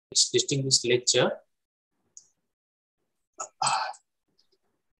distinguished lecture.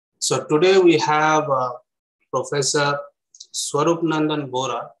 So today we have Professor Swarup Nandan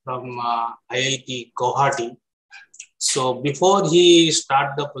Bora from IIT Guwahati. So before he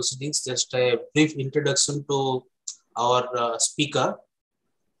start the proceedings, just a brief introduction to our speaker.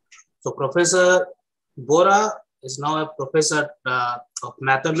 So Professor Bora is now a professor of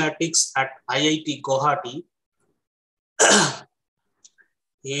mathematics at IIT Guwahati.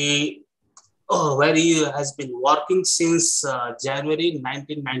 Where he has been working since January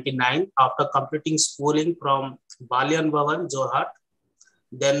 1999 after completing schooling from Balian Bhavan, Jorhat,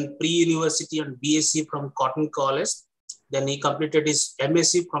 then pre-university and BSc from Cotton College. Then he completed his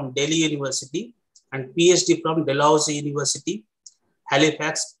MSc from Delhi University and PhD from Dalhousie University,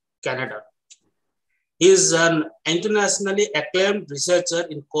 Halifax, Canada. He is an internationally acclaimed researcher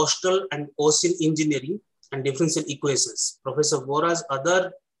in coastal and ocean engineering and differential equations. Professor Bora's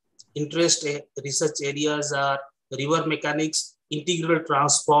other research areas are river mechanics, integral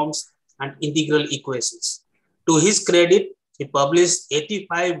transforms, and integral equations. To his credit, he published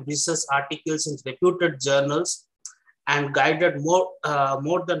 85 research articles in reputed journals and guided more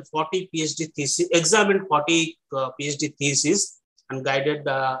than 40 PhD theses, examined 40 PhD theses, and guided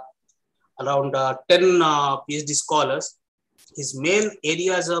around 10 PhD scholars. His main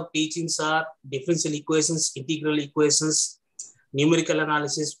areas of teachings are differential equations, integral equations, numerical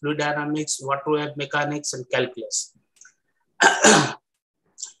analysis, fluid dynamics, water mechanics, and calculus.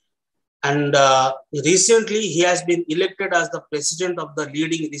 And recently, he has been elected as the president of the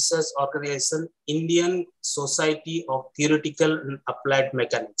leading research organization, Indian Society of Theoretical and Applied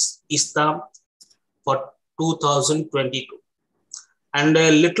Mechanics, ISTAM, for 2022. And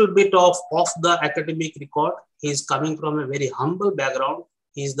a little bit of off the academic record, he is coming from a very humble background.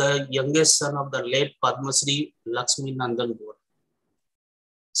 He is the youngest son of the late Padma Shri Lakshmi Nandan Bora.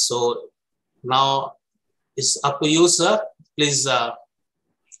 So now it's up to you, sir. Please.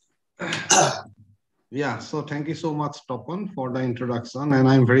 Yeah, so thank you so much, Tapan, for the introduction. And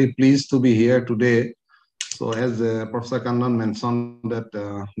I'm very pleased to be here today. So as Professor Kannan mentioned that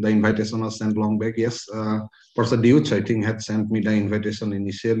the invitation was sent long back. Yes, Professor Deutsch, I think, had sent me the invitation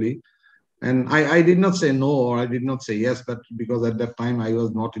initially. And I did not say no or I did not say yes, but because at that time I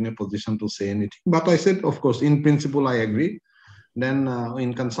was not in a position to say anything. But I said, of course, in principle, I agree. Then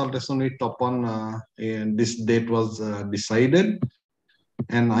in consultation with Tapan, this date was decided.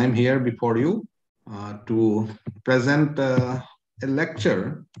 And I'm here before you to present a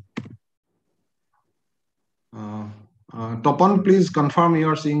lecture. Tapan, please confirm you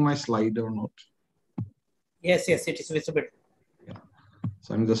are seeing my slide or not. Yes, it is visible. Yeah.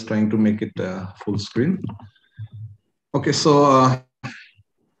 So I'm just trying to make it full screen. Okay, so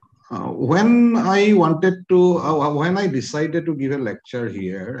when I decided to give a lecture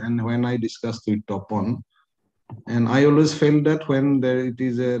here and when I discussed with Tapan, and I always felt that when it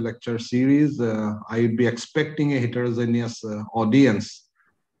is a lecture series, I would be expecting a heterogeneous audience.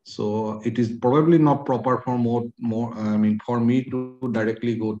 So it is probably not proper for for me to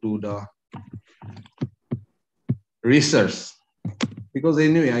directly go to the research. Because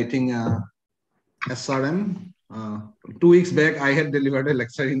anyway, I think SRM, 2 weeks back, I had delivered a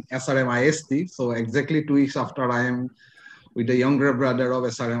lecture in SRM IST. So exactly 2 weeks after I am with the younger brother of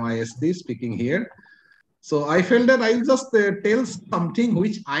SRM IST speaking here. So I felt that I'll just tell something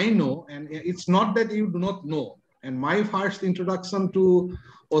which I know, and it's not that you do not know. And my first introduction to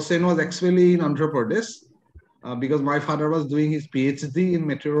ocean was actually in Andhra Pradesh, because my father was doing his PhD in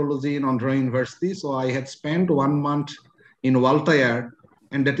meteorology in Andhra University. So I had spent 1 month in Waltayar,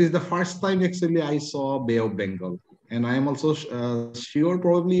 and that is the first time actually I saw Bay of Bengal. And I am also sure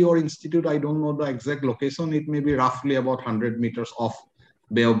probably your institute, I don't know the exact location, it may be roughly about 100 meters off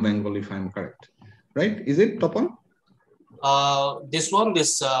Bay of Bengal if I'm correct. Right? Is it, Tapan? This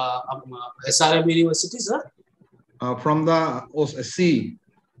SRM University, sir? From the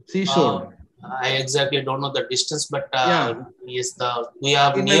seashore. I exactly don't know the distance, but yes, we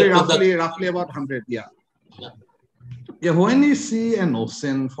are it near may be roughly about 100. Yeah. When you see an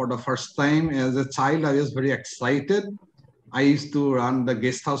ocean for the first time as a child, I was very excited. I used to run, the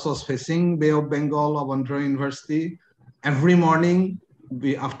guest house was facing Bay of Bengal of Andhra University. Every morning,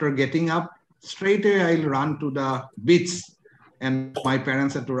 after getting up, straight away I'll run to the beach, and my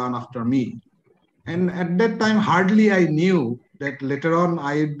parents had to run after me. And at that time, hardly I knew that later on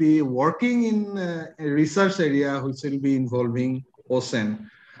I'd be working in a research area which will be involving ocean.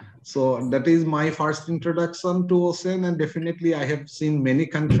 So that is my first introduction to ocean, and definitely I have seen many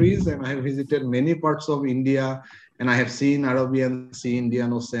countries and I have visited many parts of India, and I have seen Arabian Sea,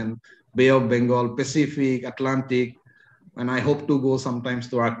 Indian Ocean, Bay of Bengal, Pacific, Atlantic. and I hope to go sometimes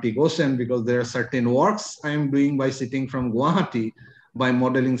to Arctic Ocean because there are certain works I am doing by sitting from Guwahati by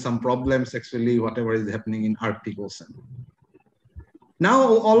modeling some problems, actually, whatever is happening in Arctic Ocean. Now,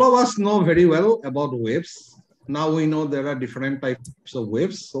 all of us know very well about waves. Now we know there are different types of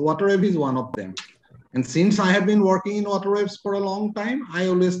waves. So water wave is one of them. And since I have been working in water waves for a long time, I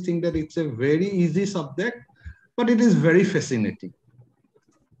always think that it's a very easy subject, but it is very fascinating.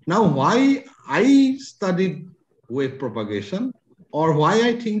 Now, why I studied wave propagation, or why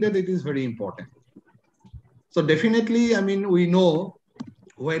I think that it is very important. So definitely, I mean, we know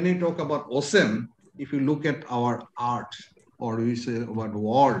when we talk about ocean, if you look at our art, or we say about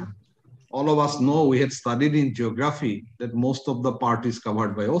world, all of us know, we had studied in geography that most of the part is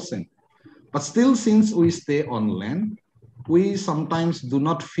covered by ocean. But still, since we stay on land, we sometimes do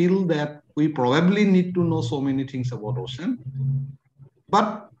not feel that we probably need to know so many things about ocean.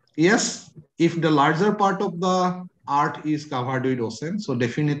 But yes, if the larger part of the art is covered with ocean, so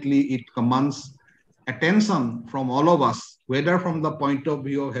definitely it commands attention from all of us, whether from the point of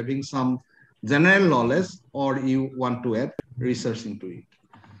view of having some general knowledge or you want to add research into it.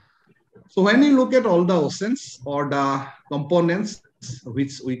 So when you look at all the oceans or the components,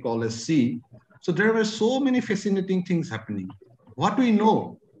 which we call as sea, so there were so many fascinating things happening. What we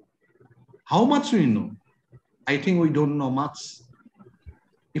know, how much we know, I think we don't know much.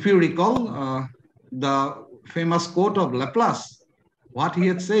 If you recall the famous quote of Laplace, what he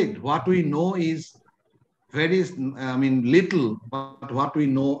had said, what we know is very, little, but what we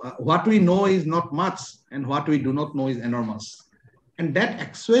know is not much, and what we do not know is enormous. And that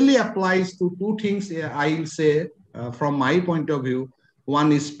actually applies to two things, I'll say, from my point of view.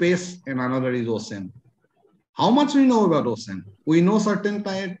 One is space and another is ocean. How much we know about ocean? We know certain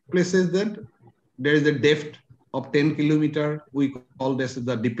places that there is a depth of 10 kilometers. We call this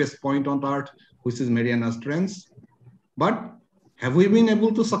the deepest point on Earth, which is Marianas Trench. But have we been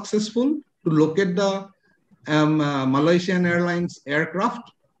able to successful to locate the Malaysian Airlines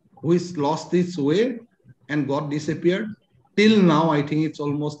aircraft, which lost its way and got disappeared? Till now, I think it's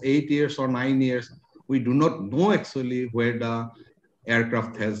almost 8 years or 9 years. We do not know actually where the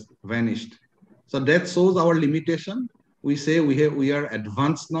aircraft has vanished. So that shows our limitation. We say we are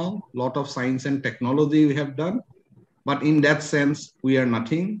advanced now, a lot of science and technology we have done, but in that sense, we are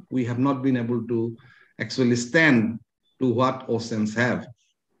nothing. We have not been able to actually stand to what oceans have.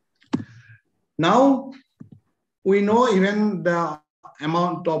 Now, we know even the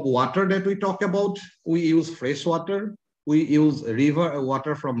amount of water that we talk about, we use fresh water, we use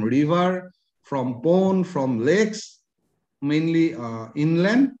water from river, from pond, from lakes, mainly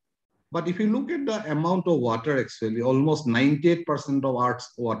inland. But if you look at the amount of water, actually, almost 98% of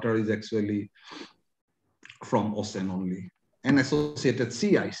Earth's water is actually from ocean only, and associated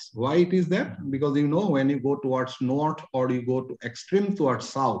sea ice. Why it is that? Because when you go towards north or you go to extreme towards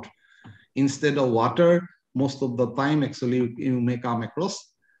south, instead of water, most of the time actually you may come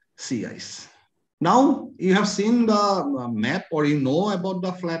across sea ice. Now you have seen the map, or about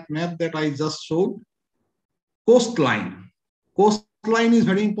the flat map that I just showed. Coastline. Coastline is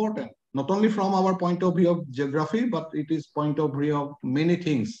very important, not only from our point of view of geography, but it is point of view of many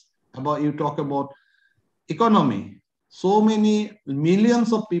things. You talk about economy. So many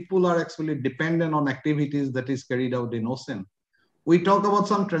millions of people are actually dependent on activities that is carried out in ocean. We talk about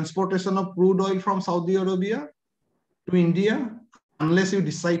some transportation of crude oil from Saudi Arabia to India. Unless you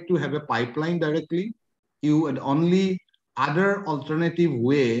decide to have a pipeline directly, you would only other alternative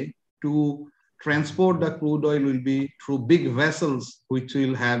way to transport the crude oil will be through big vessels, which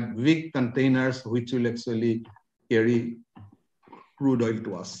will have big containers, which will actually carry crude oil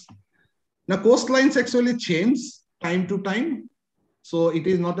to us. Now, coastlines actually change time to time. So it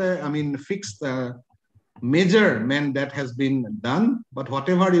is not a, fixed measurement that has been done, but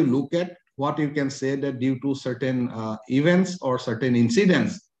whatever you look at, what you can say that due to certain events or certain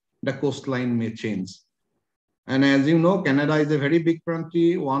incidents, the coastline may change. And as you know, Canada is a very big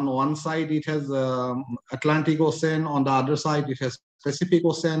country. On one side, it has Atlantic Ocean. On the other side, it has Pacific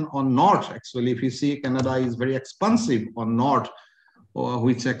Ocean. On north, actually, if you see, Canada is very expansive on north,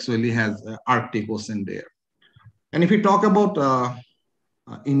 which actually has Arctic Ocean there. And if you talk about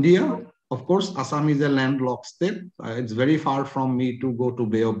India, of course, Assam is a landlocked state. It's very far from me to go to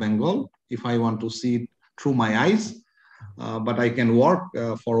Bay of Bengal if I want to see it through my eyes. But I can walk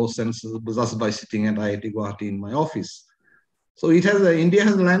for oceans just by sitting at IIT Guwahati in my office. So it has India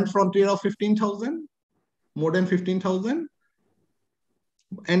has a land frontier of 15,000, more than 15,000,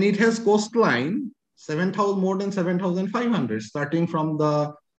 and it has coastline 7,000, more than 7,500, starting from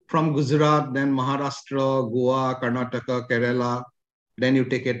Gujarat, then Maharashtra, Goa, Karnataka, Kerala. Then you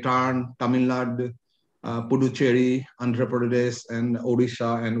take a turn, Tamil Nadu, Puducherry, Andhra Pradesh, and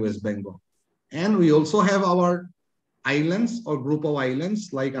Odisha and West Bengal. And we also have our islands or group of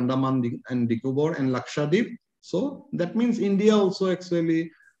islands like Andaman and Nicobar and Lakshadweep. So that means India also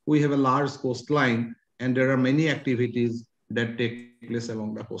actually, we have a large coastline and there are many activities that take place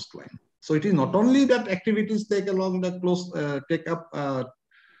along the coastline. So it is not only that activities take place along the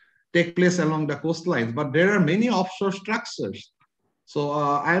coastlines, but there are many offshore structures. So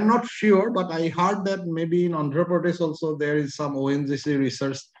I am not sure, but I heard that maybe in Andhra Pradesh also there is some ONGC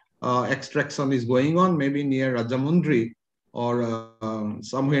research extraction is going on, maybe near Rajamundry or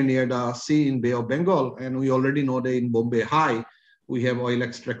somewhere near the sea in Bay of Bengal. And we already know that in Bombay High, we have oil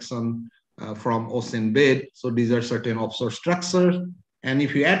extraction from ocean bed. So these are certain offshore structures. And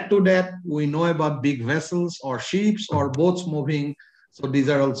if you add to that, we know about big vessels or ships or boats moving. So these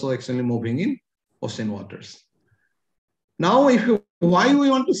are also actually moving in ocean waters. Now, why we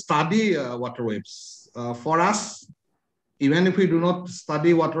want to study water waves? For us, even if we do not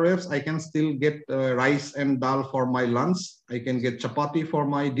study water waves, I can still get rice and dal for my lunch. I can get chapati for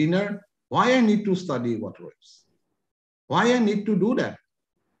my dinner. Why I need to study water waves? Why I need to do that?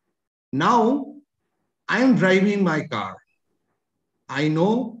 Now, I am driving my car. I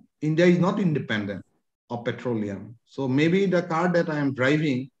know India is not independent of petroleum. So maybe the car that I am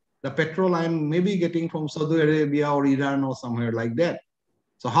driving, the petrol I am maybe getting from Saudi Arabia or Iran or somewhere like that.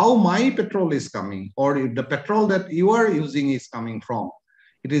 So how my petrol is coming, or if the petrol that you are using is coming from,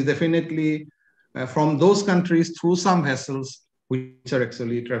 it is definitely from those countries through some vessels which are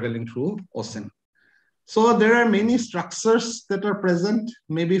actually traveling through ocean. So there are many structures that are present,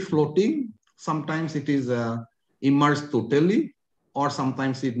 maybe floating. Sometimes it is immersed totally, or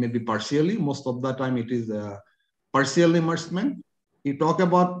sometimes it may be partially. Most of the time it is partial immersement. You talk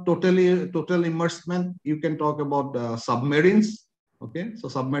about total immersement, you can talk about submarines. Okay, so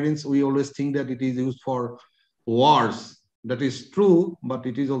submarines, we always think that it is used for wars. That is true, but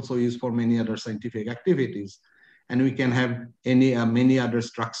it is also used for many other scientific activities. And we can have many other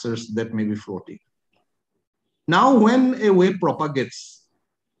structures that may be floating. Now, when a wave propagates,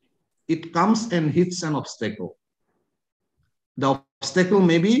 it comes and hits an obstacle. The obstacle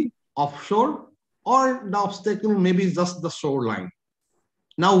may be offshore, or the obstacle may be just the shoreline.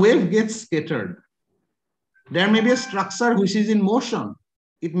 Now, wave gets scattered. There may be a structure which is in motion.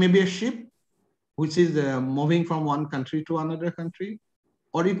 It may be a ship which is moving from one country to another country,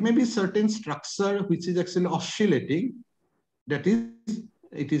 or it may be certain structure which is actually oscillating, that is,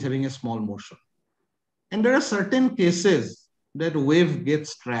 it is having a small motion. And there are certain cases that wave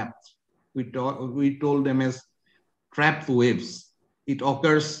gets trapped. We told them as trapped waves. It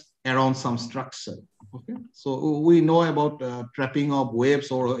occurs around some structure. Okay, so we know about trapping of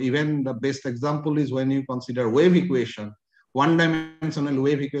waves, or even the best example is when you consider wave equation, one-dimensional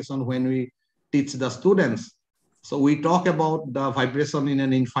wave equation when we teach the students. So we talk about the vibration in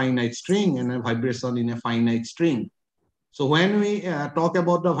an infinite string and a vibration in a finite string. So when we talk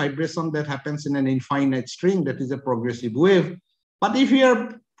about the vibration that happens in an infinite string, that is a progressive wave. But if you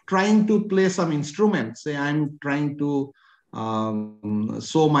are trying to play some instrument, say I'm trying to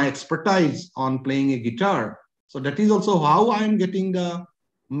show my expertise on playing a guitar. So that is also how I am getting the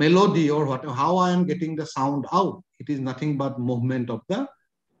melody, or how I am getting the sound out. It is nothing but movement of the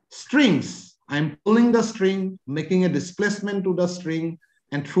strings. I'm pulling the string, making a displacement to the string,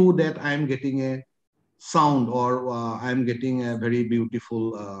 and through that I am getting a sound, or I'm getting a very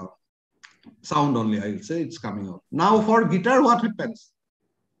beautiful sound only, I will say it's coming out. Now for guitar, what happens?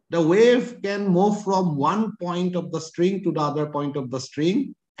 The wave can move from one point of the string to the other point of the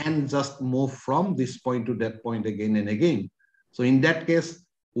string and just move from this point to that point again and again. So in that case,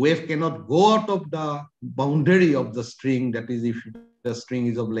 wave cannot go out of the boundary of the string. That is, if the string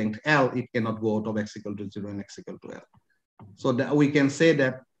is of length L, it cannot go out of x equal to 0 and x equal to L. So that we can say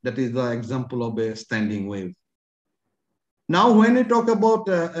that that is the example of a standing wave. Now, when we talk about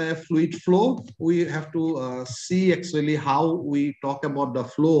a fluid flow, we have to see actually how we talk about the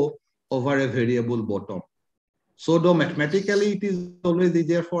flow over a variable bottom. So though mathematically it is always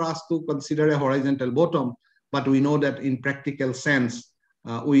easier for us to consider a horizontal bottom, but we know that in practical sense,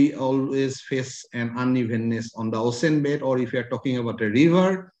 we always face an unevenness on the ocean bed, or if you are talking about a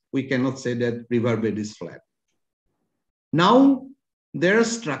river, we cannot say that river bed is flat. Now, there are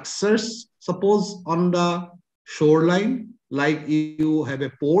structures, suppose on the shoreline, like you have a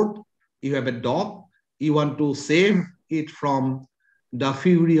port, you have a dock, you want to save it from the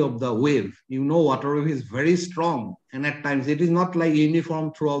fury of the wave. You know, water wave is very strong, and at times it is not like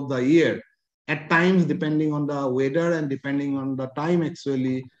uniform throughout the year. At times, depending on the weather and depending on the time,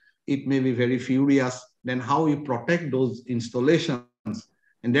 actually, it may be very furious. Then how you protect those installations?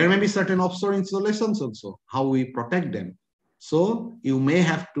 And there may be certain offshore installations also, how we protect them. So you may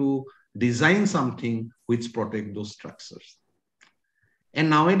have to design something which protect those structures. And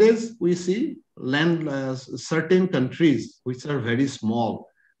nowadays we see certain countries which are very small,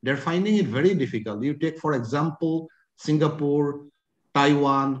 they're finding it very difficult. You take, for example, Singapore,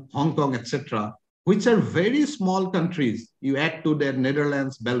 Taiwan, Hong Kong, etc., which are very small countries. You add to that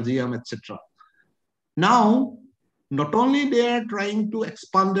Netherlands, Belgium, etc. Now, not only they are trying to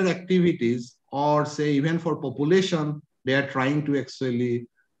expand their activities, or say even for population, they are trying to actually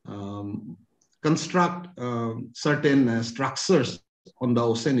construct certain structures on the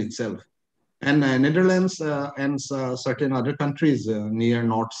ocean itself. And Netherlands and certain other countries near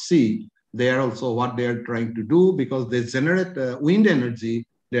North Sea, they are also what they are trying to do, because they generate wind energy.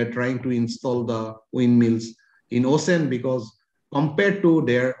 They are trying to install the windmills in ocean, because compared to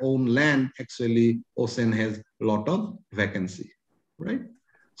their own land, actually ocean has a lot of vacancy, right?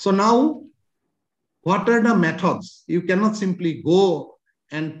 So now, what are the methods? You cannot simply go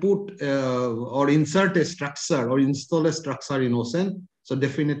and put or insert a structure or install a structure in ocean. So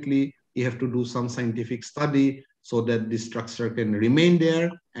definitely you have to do some scientific study so that this structure can remain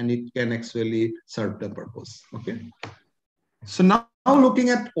there and it can actually serve the purpose. Okay. So now looking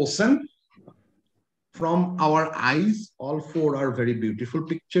at ocean, from our eyes, all four are very beautiful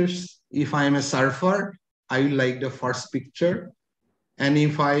pictures. If I am a surfer, I will like the first picture. And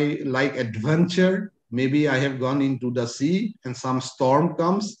if I like adventure, maybe I have gone into the sea and some storm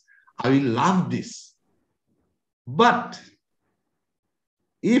comes, I will love this. But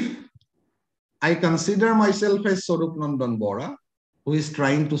if I consider myself as Swarup Nandan Bora, who is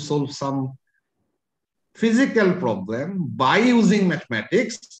trying to solve some physical problem by using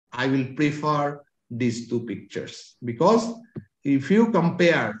mathematics, I will prefer these two pictures, because if you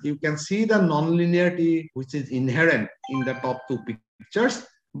compare, you can see the nonlinearity which is inherent in the top two pictures,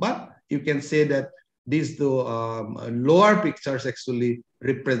 but you can say that these two lower pictures actually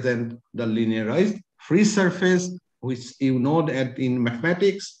represent the linearized free surface, which you know that in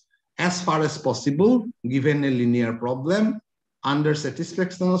mathematics, as far as possible, given a linear problem, under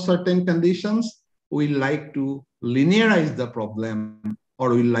satisfaction of certain conditions, we like to linearize the problem,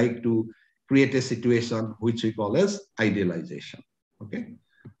 or we like to create a situation which we call as idealization. Okay.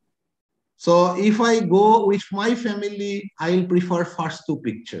 So if I go with my family, I'll prefer first two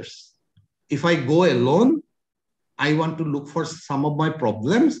pictures. If I go alone, I want to look for some of my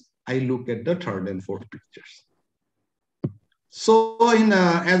problems, I look at the third and fourth pictures. So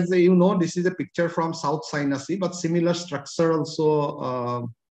as you know, this is a picture from South China Sea, but similar structure also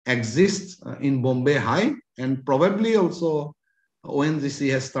exists in Bombay High, and probably also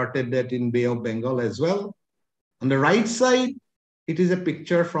ONGC has started that in Bay of Bengal as well. On the right side, it is a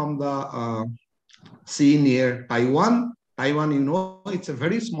picture from the sea near Taiwan. Taiwan, you know, it's a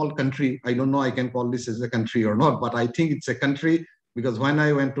very small country. I don't know I can call this as a country or not, but I think it's a country because when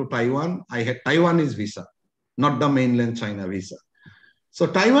I went to Taiwan, I had Taiwanese visa, not the mainland China visa. So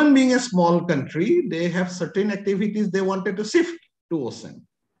Taiwan being a small country, they have certain activities they wanted to shift to ocean.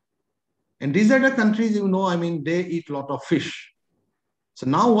 And these are the countries, you know, I mean, they eat a lot of fish. So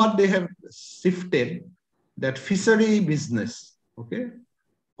now what they have shifted, that fishery business, okay,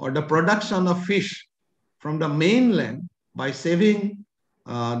 or the production of fish from the mainland by saving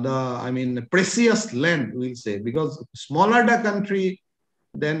precious land, we'll say, because smaller the country,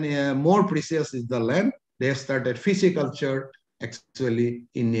 then more precious is the land. They have started fishiculture actually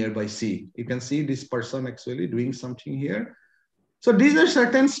in nearby sea. You can see this person actually doing something here. So these are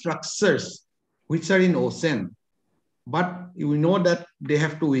certain structures which are in ocean, but you know that they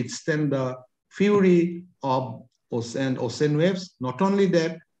have to withstand the fury of ocean waves. Not only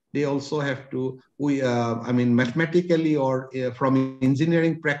that, they also have to, mathematically or from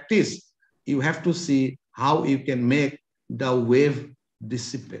engineering practice, you have to see how you can make the wave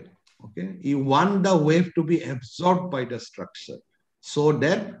dissipate. Okay, you want the wave to be absorbed by the structure so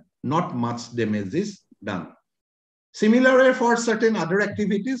that not much damage is done. Similarly, for certain other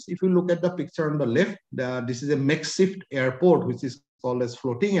activities, if you look at the picture on the left, this is a makeshift airport, which is called as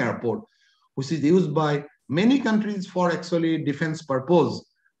floating airport, which is used by many countries for actually defense purpose.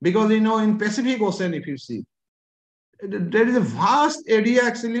 Because, you know, in Pacific Ocean, if you see, there is a vast area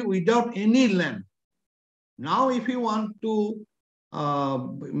actually without any land. Now, if you want to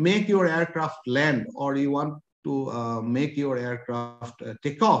make your aircraft land, or you want to make your aircraft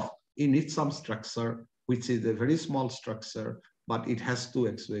take off, you need some structure, which is a very small structure, but it has to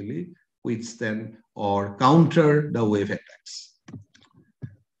actually withstand or counter the wave attacks.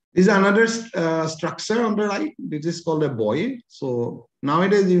 This is another structure on the right. This is called a buoy. So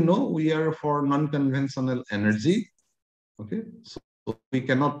nowadays, you know, we are for non-conventional energy. Okay, So we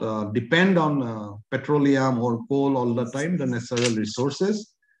cannot depend on petroleum or coal all the time, the natural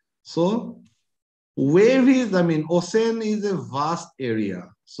resources. So wave is, I mean, ocean is a vast area.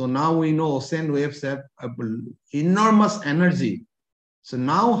 So now we know ocean waves have enormous energy. So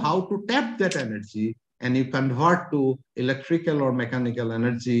now how to tap that energy and you convert to electrical or mechanical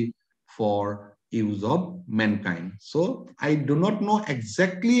energy for use of mankind. So I do not know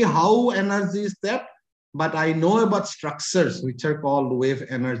exactly how energy is tapped, but I know about structures which are called wave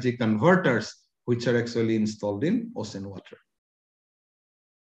energy converters, which are actually installed in ocean water.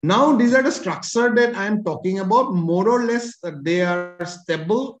 Now, these are the structure that I am talking about. More or less, they are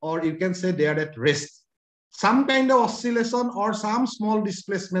stable, or you can say they are at rest. Some kind of oscillation or some small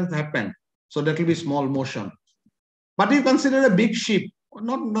displacements happen. So that will be small motion. But you consider a big ship,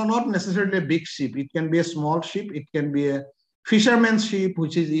 not necessarily a big ship. It can be a small ship. It can be a fisherman's ship,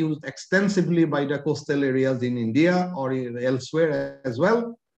 which is used extensively by the coastal areas in India or elsewhere as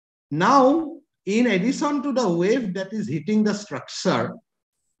well. Now, in addition to the wave that is hitting the structure,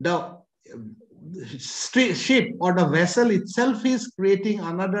 the ship or the vessel itself is creating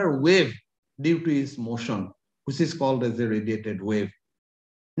another wave due to its motion, which is called as a radiated wave.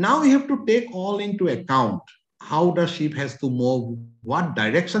 Now you have to take all into account how the ship has to move, what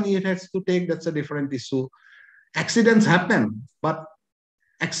direction it has to take. That's a different issue. Accidents happen, but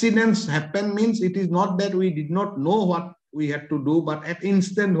accidents happen means it is not that we did not know what we had to do, but at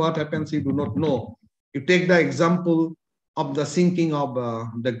instant what happens, you do not know. You take the example of the sinking of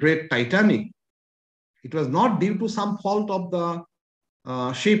the great Titanic. It was not due to some fault of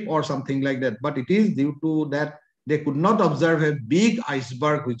the ship or something like that, but it is due to that they could not observe a big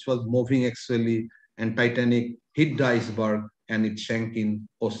iceberg which was moving actually, and Titanic hit the iceberg and it sank in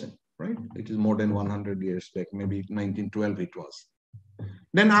ocean, right? It is more than 100 years back, maybe 1912 it was.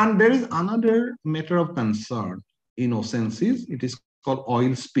 Then there is another matter of concern in oceans, it is called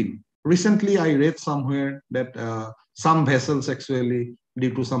oil spill. Recently, I read somewhere that some vessels actually,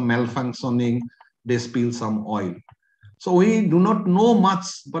 due to some malfunctioning, they spill some oil. So we do not know much,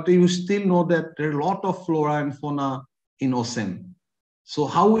 but you still know that there are a lot of flora and fauna in ocean. So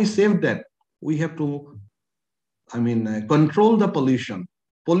how we save that? We have to, control the pollution.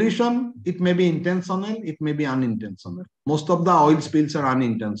 Pollution, it may be intentional, it may be unintentional. Most of the oil spills are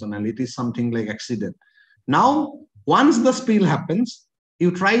unintentional. It is something like accident. Now, once the spill happens,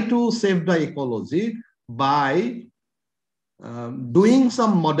 you try to save the ecology by doing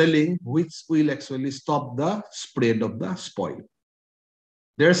some modeling which will actually stop the spread of the spoil.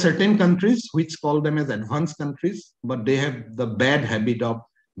 There are certain countries which call them as advanced countries, but they have the bad habit of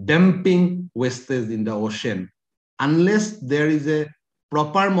dumping wastage in the ocean. Unless there is a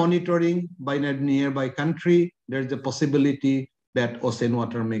proper monitoring by a nearby country, there is a possibility that ocean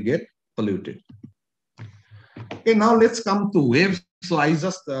water may get polluted. Okay, now let's come to waves. So I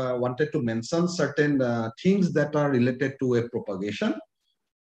just wanted to mention certain things that are related to wave propagation.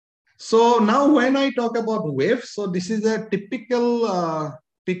 So now when I talk about waves, so this is a typical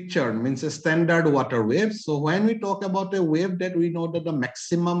picture, means a standard water wave. So when we talk about a wave, that we know that the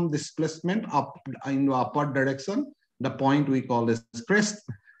maximum displacement up in the upward direction, the point we call as crest,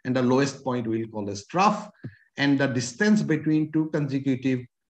 and the lowest point we'll call as trough, and the distance between two consecutive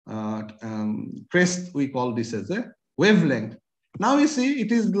crest, we call this as a wavelength. Now you see,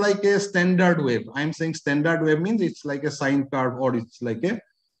 it is like a standard wave. I'm saying standard wave means it's like a sine curve or it's like a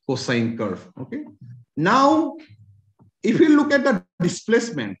cosine curve. Okay. Now, if you look at the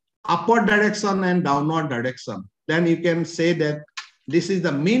displacement, upward direction and downward direction, then you can say that this is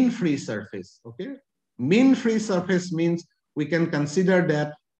the mean free surface. Okay. Mean free surface means we can consider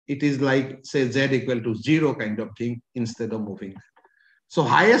that it is like, say, z equal to 0 kind of thing instead of moving. So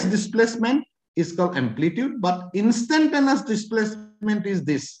highest displacement is called amplitude, but instantaneous displacement is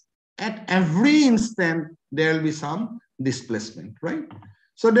this. At every instant, there will be some displacement, right?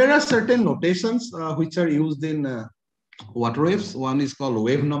 So there are certain notations which are used in water waves. One is called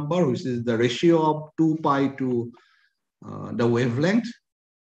wave number, which is the ratio of 2 pi to the wavelength.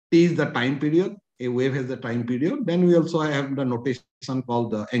 T is the time period. A wave has a time period. Then we also have the notation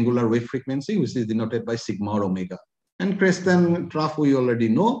called the angular wave frequency, which is denoted by sigma or omega. And crest and trough we already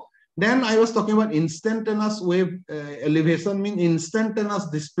know. Then I was talking about instantaneous wave elevation, means instantaneous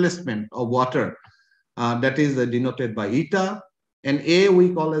displacement of water. That is denoted by eta. And A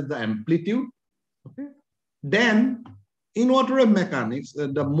we call as the amplitude. Okay. Then in water wave mechanics,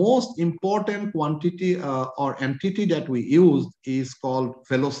 the most important quantity or entity that we use is called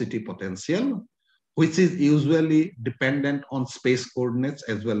velocity potential, which is usually dependent on space coordinates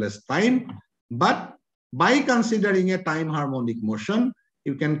as well as time. But by considering a time harmonic motion,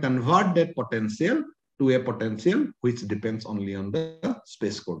 you can convert that potential to a potential which depends only on the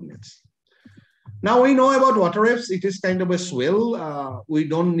space coordinates. Now we know about water waves. It is kind of a swell. We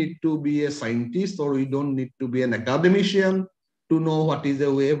don't need to be a scientist or we don't need to be an academician to know what is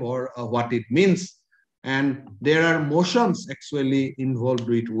a wave or what it means. And there are motions actually involved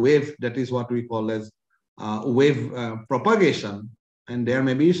with wave. That is what we call as wave propagation. And there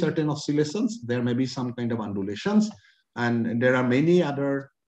may be certain oscillations. There may be some kind of undulations. And there are many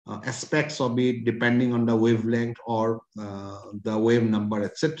other aspects of it depending on the wavelength or the wave number,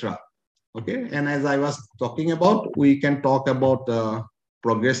 etc. Okay, and as I was talking about, we can talk about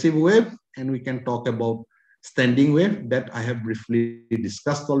progressive wave and we can talk about standing wave that I have briefly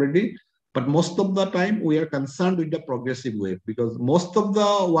discussed already. But most of the time we are concerned with the progressive wave because most of the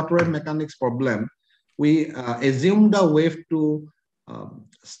water wave mechanics problem, we assume the wave to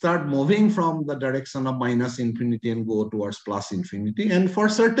start moving from the direction of minus infinity and go towards plus infinity. And for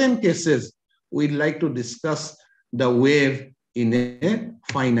certain cases, we'd like to discuss the wave in a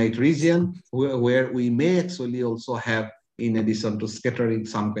finite region where we may actually also have, in addition to scattering,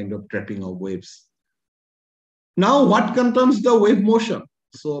 some kind of trapping of waves. Now, what concerns the wave motion?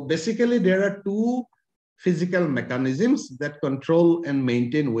 So basically, there are two physical mechanisms that control and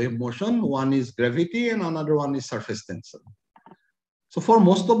maintain wave motion. One is gravity and another one is surface tension. So for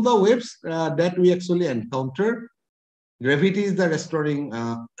most of the waves that we actually encounter, gravity is the restoring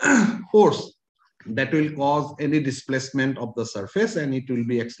force that will cause any displacement of the surface and it will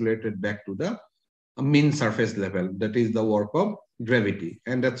be accelerated back to the mean surface level. That is the work of gravity.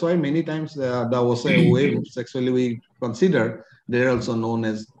 And that's why many times the waves actually we consider, they're also known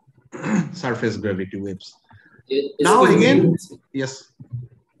as surface gravity waves. Now again, yes.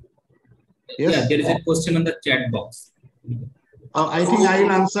 Yeah, there is a question on the chat box. I think I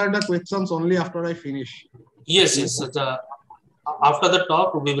will answer the questions only after I finish. Yes, yes. So after the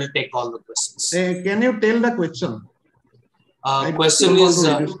talk, we will take all the questions. Can you tell the question? Question is,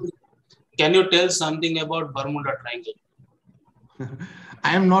 can you tell something about Bermuda Triangle?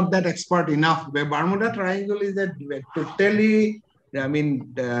 I am not that expert enough. The Bermuda Triangle is a totally,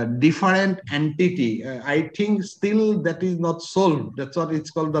 different entity. I think still that is not solved. That's what it's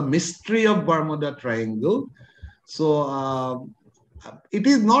called, the mystery of Bermuda Triangle. So it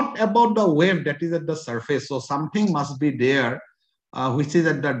is not about the wave that is at the surface. So something must be there, which is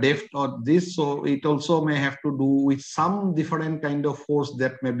at the depth of this. So it also may have to do with some different kind of force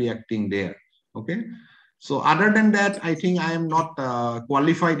that may be acting there. Okay. So other than that, I think I am not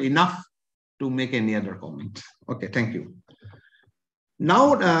qualified enough to make any other comment. Okay, thank you.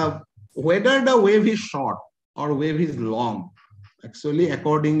 Now, whether the wave is short or wave is long, actually,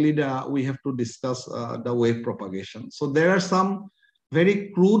 accordingly, we have to discuss the wave propagation. So there are some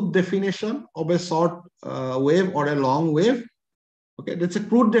very crude definition of a short wave or a long wave. Okay, that's a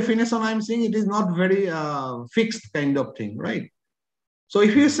crude definition I'm saying. It is not very fixed kind of thing, right? So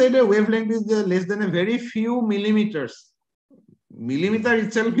if you say the wavelength is less than a very few millimeters, millimeter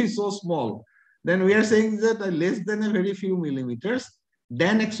itself is so small, then we are saying that less than a very few millimeters,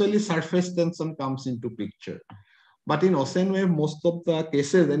 then actually surface tension comes into picture. But in ocean wave, most of the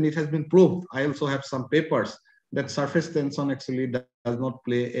cases, and it has been proved, I also have some papers, that surface tension actually does not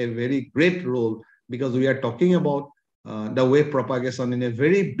play a very great role because we are talking about the wave propagation in a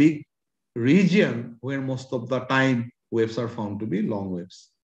very big region where most of the time waves are found to be long waves.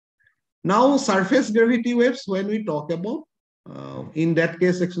 Now, surface gravity waves, when we talk about, in that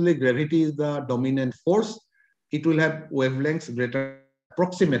case, actually gravity is the dominant force. It will have wavelengths greater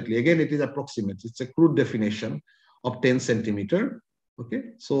approximately. Again, it is approximate. It's a crude definition of 10 centimeter. Okay,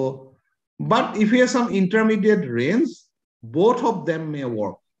 so, but if you have some intermediate range, both of them may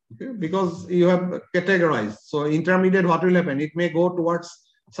work. Okay, because you have categorized. So intermediate, what will happen? It may go towards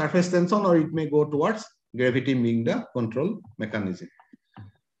surface tension or it may go towards gravity being the control mechanism.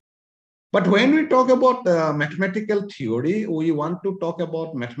 But when we talk about mathematical theory, we want to talk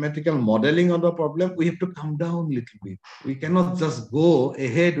about mathematical modeling of the problem, we have to come down a little bit. We cannot just go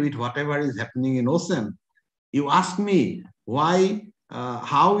ahead with whatever is happening in ocean. You ask me why,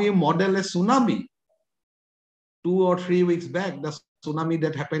 how we model a tsunami. 2 or 3 weeks back, the tsunami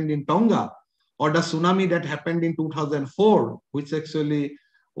that happened in Tonga, or the tsunami that happened in 2004, which actually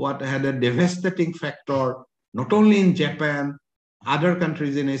had a devastating factor, not only in Japan, other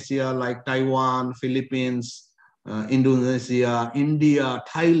countries in Asia like Taiwan, Philippines, Indonesia, India,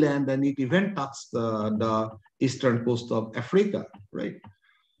 Thailand, and it even touched the eastern coast of Africa, right?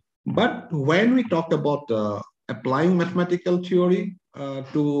 But when we talk about applying mathematical theory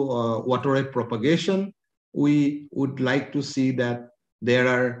to water wave propagation, we would like to see that there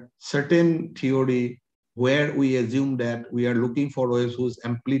are certain theory where we assume that we are looking for waves whose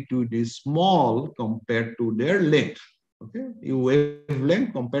amplitude is small compared to their length. Okay,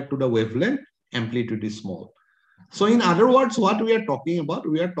 wavelength compared to the wavelength, amplitude is small. So in other words, what we are talking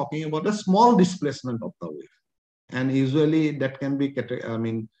about a small displacement of the wave. And usually that can be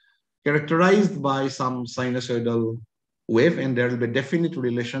characterized by some sinusoidal wave, and there will be a definite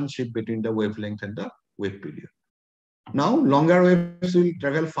relationship between the wavelength and the wave period. Now, longer waves will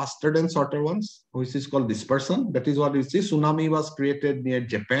travel faster than shorter ones, which is called dispersion. That is what we see. Tsunami was created near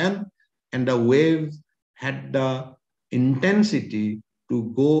Japan, and the waves had the intensity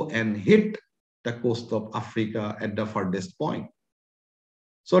to go and hit the coast of Africa at the farthest point.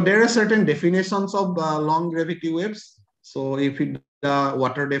 So there are certain definitions of long gravity waves. So if the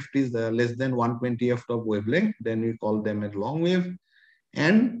water depth is less than 1/20th of wavelength, then we call them a long wave.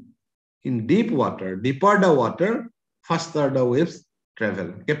 And in deep water, deeper the water, faster the waves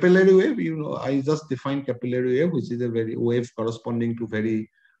travel. Capillary wave, I just defined capillary wave, which is a very wave corresponding to very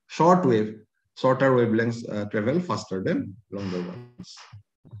short wave. Shorter wavelengths travel faster than longer ones.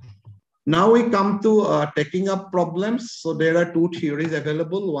 Now we come to taking up problems. So there are two theories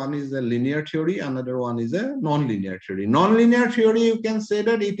available. One is a linear theory, another one is a non-linear theory. Non-linear theory, you can say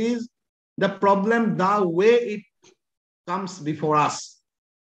that it is the problem the way it comes before us.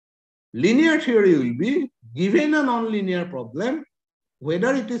 Linear theory will be given a non-linear problem,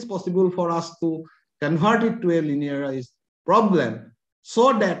 whether it is possible for us to convert it to a linearized problem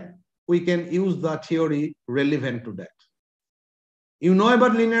so that we can use the theory relevant to that. You know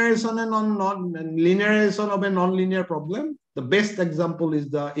about linearization and linearization of a nonlinear problem. The best example is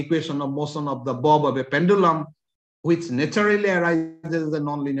the equation of motion of the bob of a pendulum, which naturally arises as a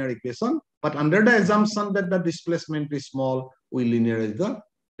nonlinear equation. But under the assumption that the displacement is small, we linearize the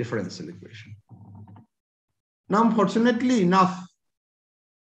differential equation. Now, unfortunately enough,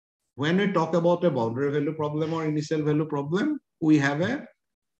 when we talk about a boundary value problem or initial value problem, we have a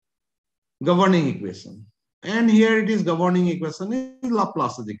governing equation. And here it is governing equation is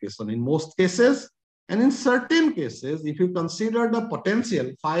Laplace's equation in most cases. And in certain cases, if you consider the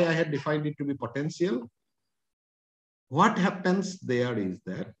potential, phi I had defined it to be potential, what happens there is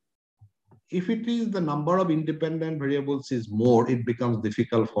that if it is the number of independent variables is more, it becomes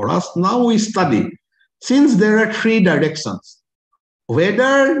difficult for us. Now we study, since there are three directions,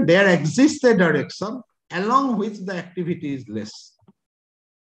 whether there exists a direction along which the activity is less.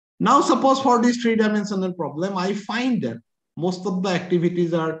 Now, suppose for this three-dimensional problem, I find that most of the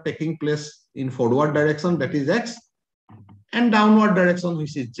activities are taking place in forward direction, that is x, and downward direction,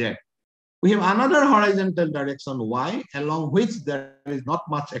 which is z. We have another horizontal direction y, along which there is not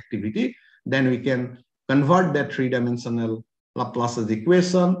much activity. Then we can convert that three-dimensional Laplace's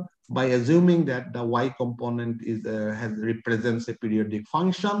equation by assuming that the y component is represents a periodic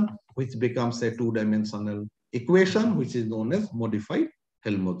function, which becomes a two-dimensional equation, which is known as modified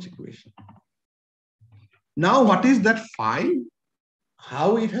Helmholtz equation. Now, what is that phi?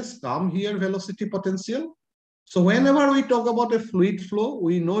 How it has come here, velocity potential? So whenever we talk about a fluid flow,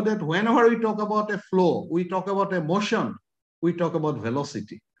 we know that whenever we talk about a flow, we talk about a motion, we talk about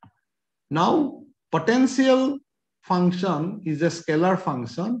velocity. Now, potential function is a scalar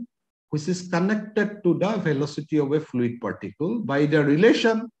function which is connected to the velocity of a fluid particle by the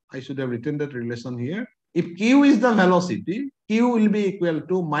relation. I should have written that relation here. If q is the velocity, q will be equal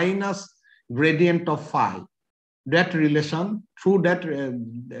to minus gradient of phi. That relation, through that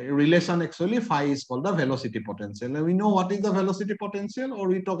relation, actually, phi is called the velocity potential. And we know what is the velocity potential, or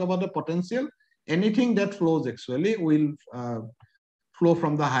we talk about the potential. Anything that flows actually will flow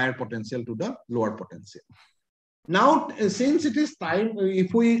from the higher potential to the lower potential. Now, since it is time,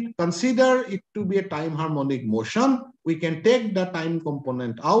 if we consider it to be a time harmonic motion, we can take the time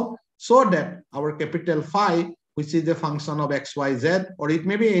component out so that our capital phi, which is a function of x, y, z, or it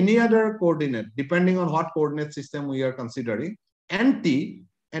may be any other coordinate, depending on what coordinate system we are considering, and t,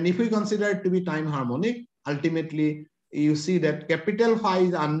 and if we consider it to be time harmonic, ultimately you see that capital phi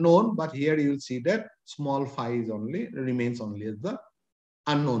is unknown, but here you will see that small phi is remains only as the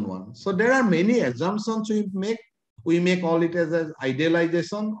unknown one. So there are many assumptions we make. We may call it as an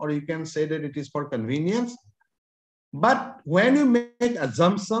idealization, or you can say that it is for convenience. But when you make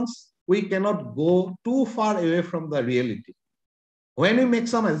assumptions, we cannot go too far away from the reality. When we make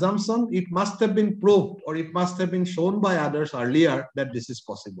some assumption, it must have been proved or it must have been shown by others earlier that this is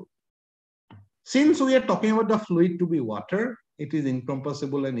possible. Since we are talking about the fluid to be water, it is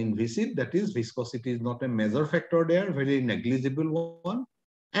incompressible and inviscid. That is, viscosity is not a major factor there, very negligible one.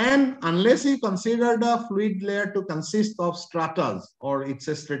 And unless you consider the fluid layer to consist of stratas, or it's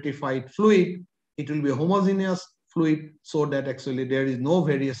a stratified fluid, it will be a homogeneous fluid, so that actually there is no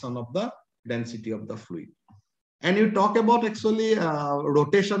variation of the density of the fluid. And you talk about actually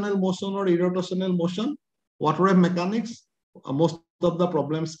rotational motion or irrotational motion, water wave mechanics, most of the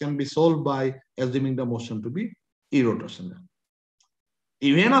problems can be solved by assuming the motion to be irrotational.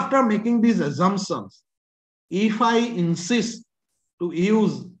 Even after making these assumptions, if I insist to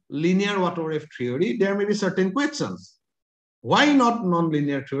use linear water wave theory, there may be certain questions. Why not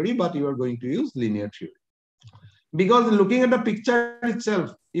non-linear theory, but you are going to use linear theory? Because looking at the picture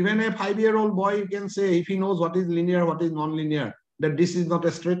itself, even a 5-year-old boy, you can say, if he knows what is linear, what is non-linear, that this is not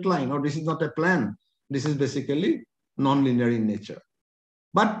a straight line or this is not a plan. This is basically non-linear in nature.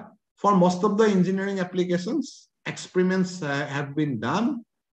 But for most of the engineering applications, experiments have been done,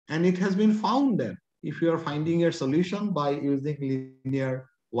 and it has been found that if you are finding a solution by using linear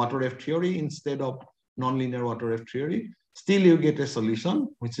water wave theory instead of non-linear water wave theory, still you get a solution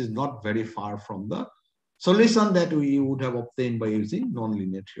which is not very far from the solution that we would have obtained by using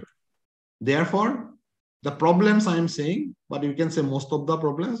non-linear theory. Therefore, the problems I am saying, but you can say most of the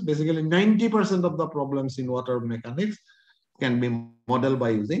problems, basically 90% of the problems in water mechanics can be modeled by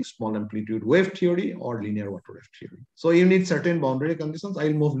using small amplitude wave theory or linear water wave theory. So you need certain boundary conditions.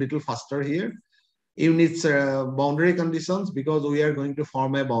 I'll move a little faster here. You need boundary conditions because we are going to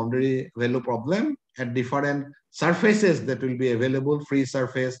form a boundary value problem at different surfaces that will be available, free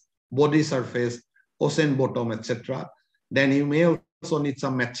surface, body surface, ocean bottom, etc. Then you may also need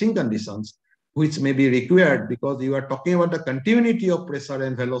some matching conditions which may be required because you are talking about the continuity of pressure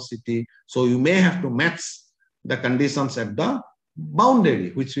and velocity. So you may have to match the conditions at the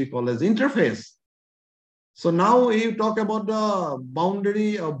boundary, which we call as interface. So now you talk about the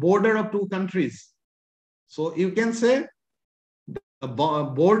boundary or border of two countries. So you can say the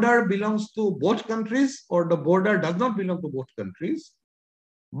border belongs to both countries or the border does not belong to both countries.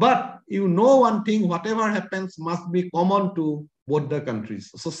 But you know one thing, whatever happens must be common to both the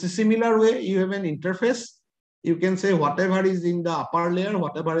countries. So similar way, you have an interface. You can say whatever is in the upper layer,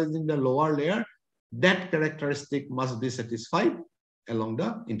 whatever is in the lower layer, that characteristic must be satisfied along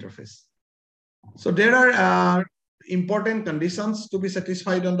the interface. So there are important conditions to be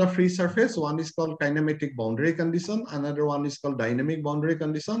satisfied on the free surface. One is called kinematic boundary condition. Another one is called dynamic boundary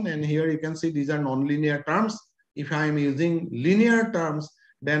condition. And here you can see these are non-linear terms. If I am using linear terms,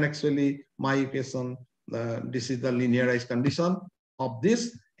 then actually my equation, this is the linearized condition of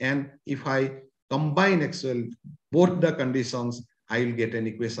this. And if I combine actually both the conditions, I will get an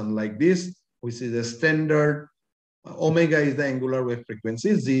equation like this, which is a standard. Omega is the angular wave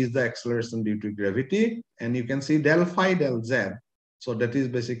frequency, z is the acceleration due to gravity, and you can see del phi del z. So that is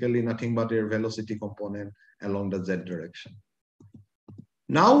basically nothing but a velocity component along the z direction.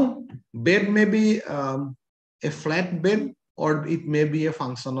 Now, bed may be a flat bed or it may be a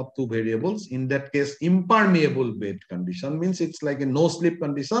function of two variables. In that case, impermeable bed condition means it's like a no-slip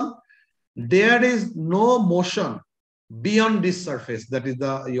condition. There is no motion beyond this surface, that is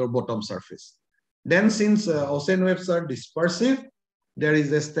your bottom surface. Then since ocean waves are dispersive, there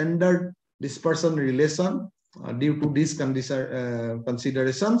is a standard dispersion relation due to these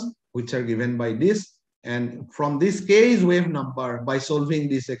considerations which are given by this. And from this K is wave number, by solving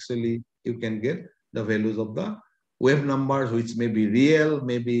this actually you can get the values of the wave numbers which may be real,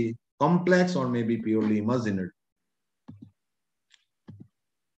 may be complex, or may be purely imaginary.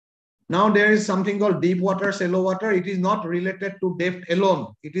 Now there is something called deep water, shallow water. It is not related to depth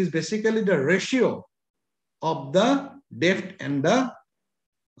alone. It is basically the ratio of the depth and the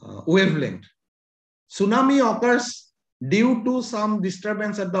wavelength. Tsunami occurs due to some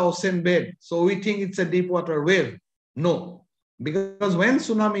disturbance at the ocean bed. So we think it's a deep water wave. No, because when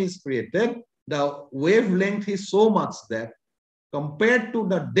tsunami is created, the wavelength is so much that compared to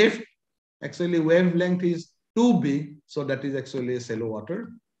the depth, actually wavelength is too big. So that is actually a shallow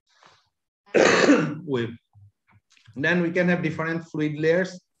water wave. Then we can have different fluid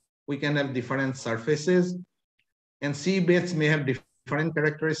layers. We can have different surfaces, and seabeds may have different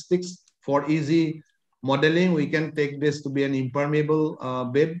characteristics. For easy modeling, we can take this to be an impermeable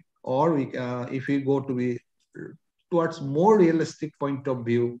bed, or if we go to be towards more realistic point of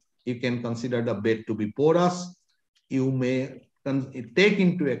view, you can consider the bed to be porous. You may take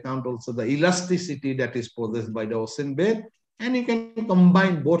into account also the elasticity that is possessed by the ocean bed, and you can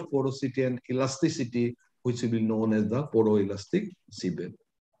combine both porosity and elasticity, which will be known as the poroelastic seabed.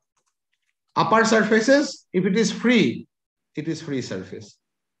 Upper surfaces, if it is free surface.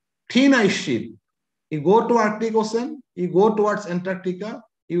 Thin ice sheet, you go to Arctic Ocean, you go towards Antarctica,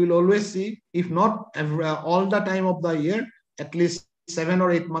 you will always see, if not all the time of the year, at least 7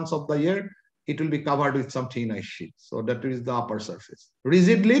 or 8 months of the year, it will be covered with some thin ice sheet. So that is the upper surface.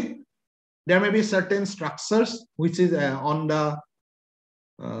 Rigid lip, there may be certain structures which is on the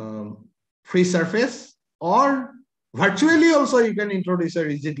free surface, or virtually also you can introduce a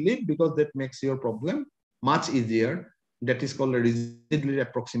rigid lip, because that makes your problem much easier. That is called a rigid lip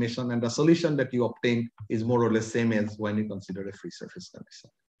approximation, and the solution that you obtain is more or less same as when you consider a free surface condition.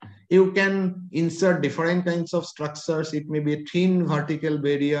 You can insert different kinds of structures. It may be a thin vertical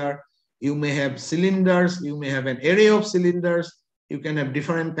barrier. You may have cylinders. You may have an array of cylinders. You can have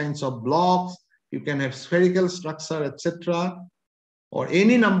different kinds of blocks. You can have spherical structure, etc., or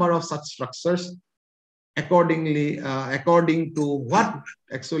any number of such structures accordingly, according to what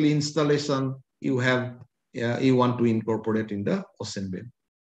actually installation you have, you want to incorporate in the ocean bed.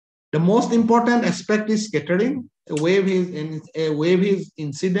 The most important aspect is scattering. A wave is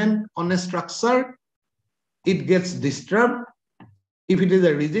incident on a structure. It gets disturbed. If it is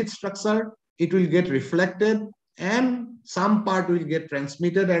a rigid structure, it will get reflected, and some part will get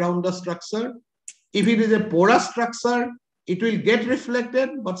transmitted around the structure. If it is a porous structure, it will get reflected,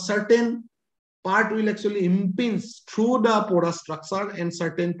 but certain part will actually impinge through the porous structure, and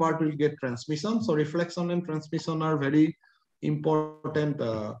certain part will get transmission. So reflection and transmission are very important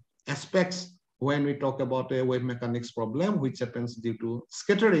aspects when we talk about a wave mechanics problem, which happens due to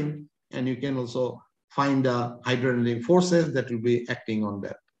scattering, and you can also find the hydrodynamic forces that will be acting on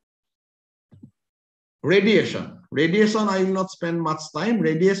that. Radiation. Radiation, I will not spend much time.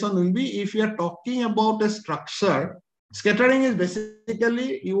 Radiation will be, if you are talking about a structure, scattering is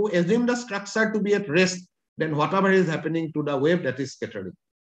basically you assume the structure to be at rest, then whatever is happening to the wave, that is scattering.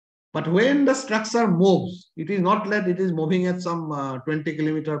 But when the structure moves, it is not that it is moving at some 20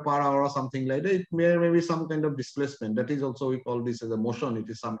 km/h or something like that. It may be some kind of displacement. That is also, we call this as a motion. It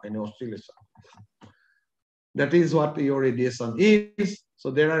is some kind of oscillation. That is what your radiation is.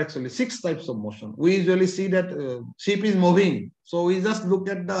 So there are actually 6 types of motion. We usually see that ship is moving. So we just look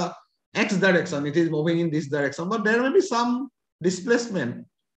at the X direction. It is moving in this direction. But there may be some displacement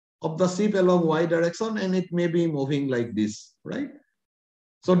of the ship along Y direction, and it may be moving like this, right?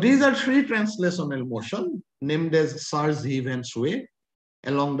 So these are 3 translational motion named as surge, heave, and sway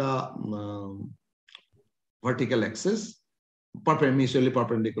along the vertical axis, mutually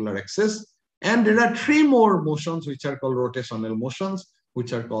perpendicular axis. And there are 3 more motions which are called rotational motions,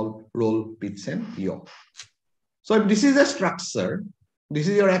 which are called roll, pitch, and yaw. So if this is a structure, this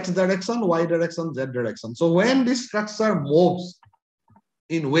is your X direction, Y direction, Z direction. So when this structure moves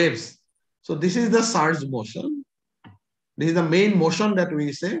in waves, so this is the surge motion. This is the main motion that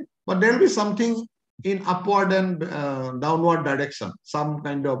we say, but there will be something in upward and downward direction, some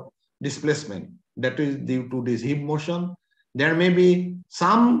kind of displacement that is due to this heave motion. There may be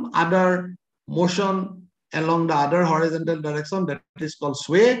some other motion along the other horizontal direction that is called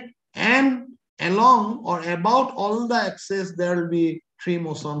sway, and along or about all the axes there will be 3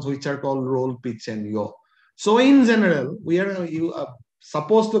 motions which are called roll, pitch, and yaw. So in general, you are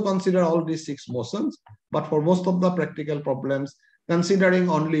supposed to consider all these 6 motions, but for most of the practical problems, considering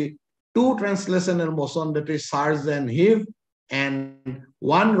only 2 translational motion, that is surge and heave, and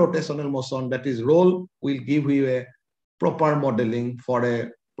 1 rotational motion, that is roll, will give you a proper modeling for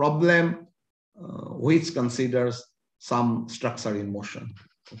a problem which considers some structure in motion.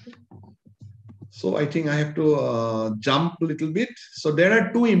 Okay. So I think I have to jump a little bit. So there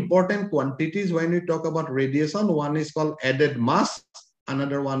are 2 important quantities when we talk about radiation. One is called added mass.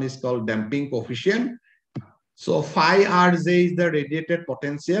 Another one is called damping coefficient. So phi Rj is the radiated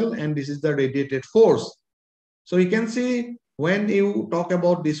potential, and this is the radiated force. So you can see when you talk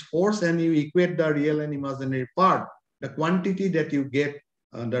about this force and you equate the real and imaginary part, the quantity that you get,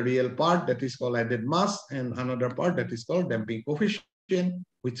 the real part, that is called added mass, and another part that is called damping coefficient,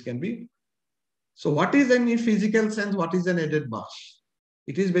 which can be. So what is, in physical sense, what is an added mass?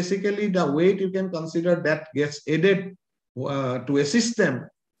 It is basically the weight you can consider that gets added to a system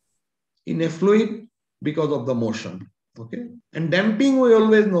in a fluid because of the motion. Okay. And damping, we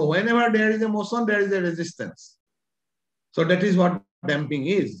always know, whenever there is a motion, there is a resistance. So that is what damping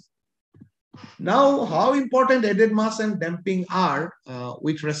is. Now, how important added mass and damping are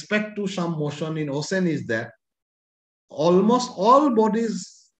with respect to some motion in ocean is that almost all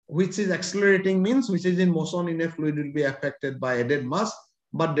bodies which is accelerating, means which is in motion in a fluid, will be affected by added mass.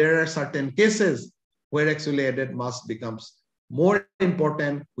 But there are certain cases where actually added mass becomes more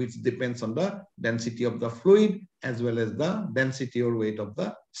important, which depends on the density of the fluid as well as the density or weight of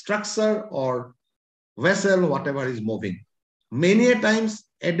the structure or vessel, whatever is moving. Many a times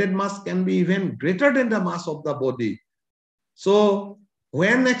added mass can be even greater than the mass of the body. So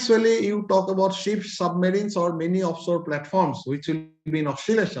when actually you talk about ships, submarines, or many offshore platforms which will be in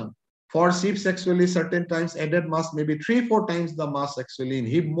oscillation, for ships actually certain times added mass may be 3-4 times the mass actually in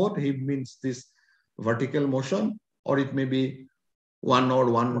heave mode. Heave means this vertical motion, or it may be 1 or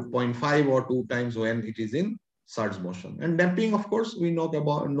 1.5 or 2 times when it is in surge motion. And damping, of course, we know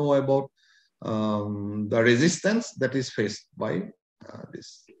about the resistance that is faced by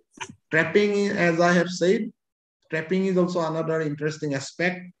this. Trapping, as I have said, trapping is also another interesting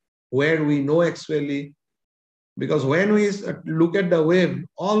aspect where we know actually, because when we look at the wave,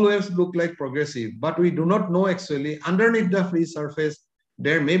 all waves look like progressive, but we do not know actually underneath the free surface,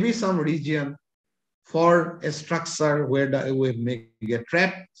 there may be some region for a structure where the wave may get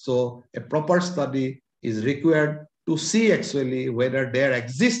trapped. So a proper study is required to see actually whether there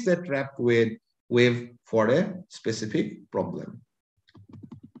exists a trapped wave for a specific problem.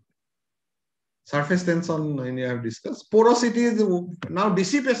 Surface tension, I have discussed. Porosity is now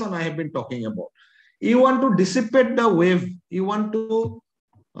dissipation I have been talking about. You want to dissipate the wave. You want to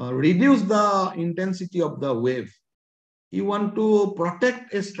reduce the intensity of the wave. You want to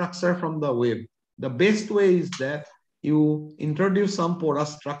protect a structure from the wave. The best way is that you introduce some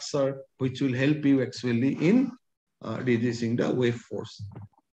porous structure which will help you actually in reducing the wave force.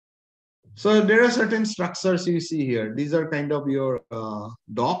 So there are certain structures you see here. These are kind of your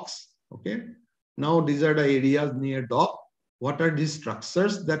docks. Okay. Now these are the areas near dock. What are these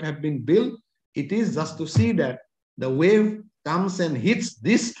structures that have been built? It is just to see that the wave comes and hits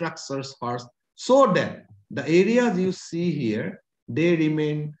these structures first, so that the areas you see here, they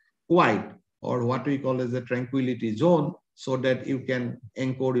remain quiet, or what we call as a tranquility zone, so that you can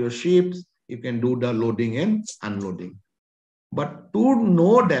anchor your ships, you can do the loading and unloading. But to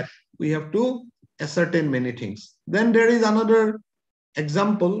know that, we have to ascertain many things. Then there is another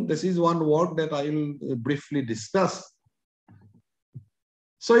example. This is one work that I will briefly discuss.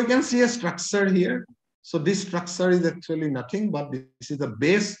 So you can see a structure here. So this structure is actually nothing, but this is the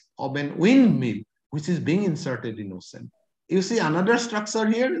base of an windmill, which is being inserted in ocean. You see another structure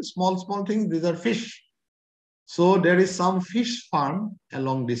here, small things, these are fish. So there is some fish farm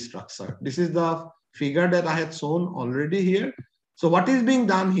along this structure. This is the figure that I had shown already here. So what is being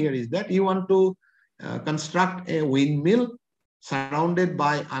done here is that you want to construct a windmill surrounded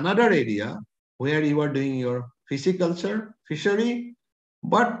by another area where you are doing your pisciculture, fishery.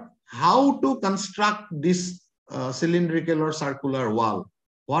 But how to construct this cylindrical or circular wall?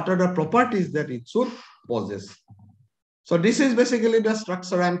 What are the properties that it should possess? So this is basically the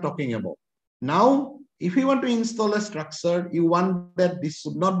structure I'm talking about. Now, if you want to install a structure, you want that this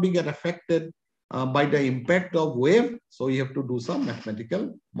should not be get affected by the impact of wave. So you have to do some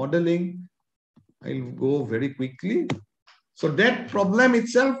mathematical modeling. I'll go very quickly. So that problem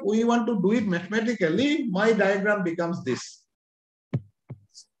itself, we want to do it mathematically. My diagram becomes this.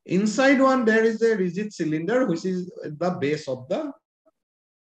 Inside one, there is a rigid cylinder, which is the base of the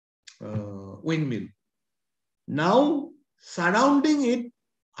windmill. Now, surrounding it,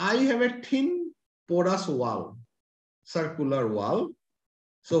 I have a thin porous wall, circular wall.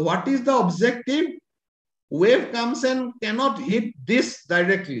 So what is the objective? Wave comes and cannot hit this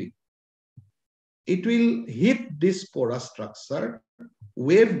directly. It will hit this porous structure.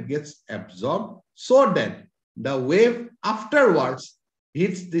 Wave gets absorbed so that the wave afterwards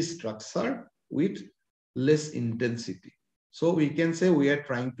hits this structure with less intensity. So we can say we are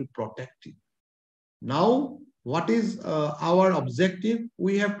trying to protect it. Now, what is our objective?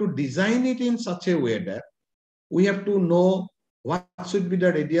 We have to design it in such a way that we have to know what should be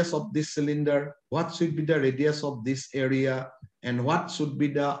the radius of this cylinder, what should be the radius of this area, and what should be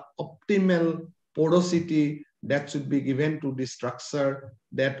the optimal porosity that should be given to the structure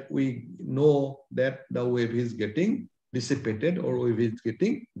that we know that the wave is getting dissipated or wave is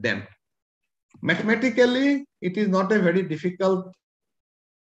getting damped. Mathematically, it is not a very difficult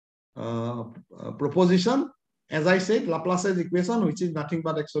proposition. As I said, Laplace's equation, which is nothing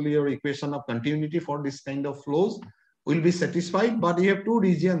but actually your equation of continuity for this kind of flows, will be satisfied. But you have two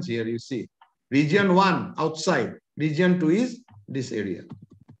regions here, you see. Region 1 outside, region 2 is this area.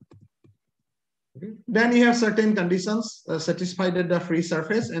 Okay. Then you have certain conditions satisfied at the free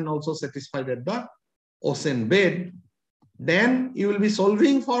surface and also satisfied at the ocean bed. Then you will be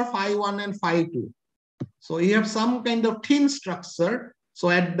solving for phi 1 and phi 2. So you have some kind of thin structure. So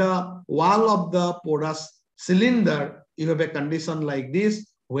at the wall of the porous cylinder, you have a condition like this,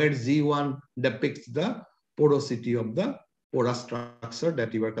 where Z1 depicts the porosity of the porous structure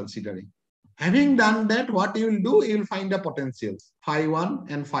that you are considering. Having done that, what you will do, you will find the potentials, phi 1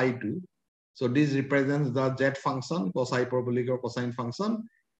 and phi 2. So this represents the jet function, quasi-hyperbolic or cosine function.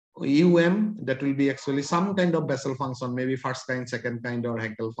 That will be actually some kind of Bessel function, maybe first kind, second kind, or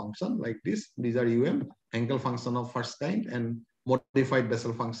Hankel function like this. These are Hankel function of first kind and modified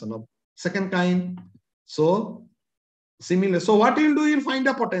Bessel function of second kind. So similar. So what you'll do, you'll find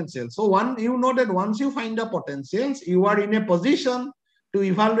the potential. So you know that once you find the potentials, you are in a position to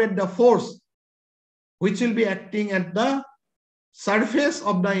evaluate the force which will be acting at the surface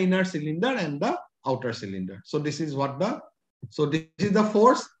of the inner cylinder and the outer cylinder. So this is this is the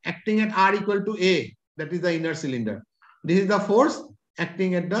force acting at R equal to A, that is the inner cylinder. This is the force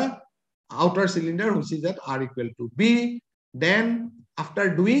acting at the outer cylinder, which is at R equal to B. Then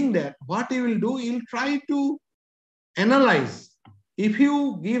after doing that, what you will do, you'll try to analyze. If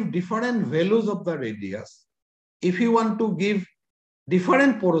you give different values of the radius, if you want to give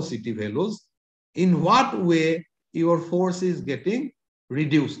different porosity values, in what way your force is getting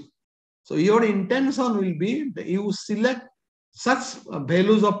reduced. So your intention will be that you select such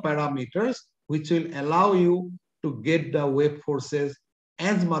values of parameters which will allow you to get the wave forces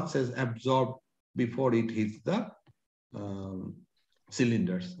as much as absorbed before it hits the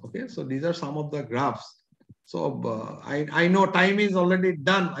cylinders. Okay, so these are some of the graphs. So I know time is already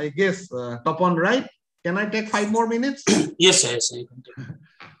done, I guess. Topon, right? Can I take 5 more minutes? Yes, yes, you can take.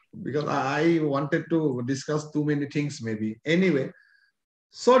 Because I wanted to discuss too many things maybe. Anyway,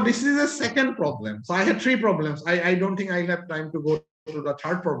 so this is a second problem. So I had 3 problems. I don't think I'll have time to go to the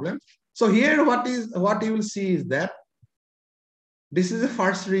third problem. So here what you will see is that this is a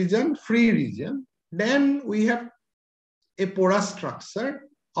first region, free region. Then we have a porous structure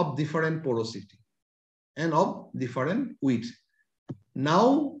of different porosity and of different width.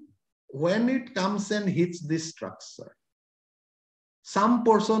 Now, when it comes and hits this structure, some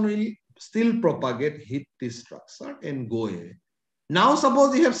portion will still propagate, hit this structure and go away. Now,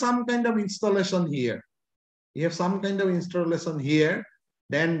 suppose you have some kind of installation here. You have some kind of installation here,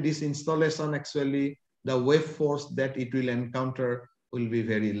 then this installation actually, the wave force that it will encounter will be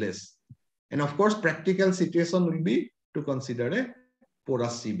very less. And of course, practical situation will be to consider a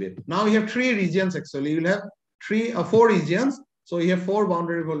porous seabed. Now you have 3 regions actually. You will have 4 regions. So you have 4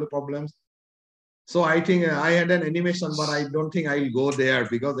 boundary value problems. So I think I had an animation, but I don't think I will go there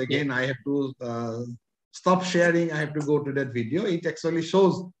because again, I have to stop sharing. I have to go to that video. It actually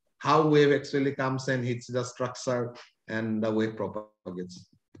shows how wave actually comes and hits the structure and the wave propagates.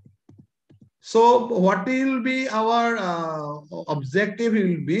 So what will be our objective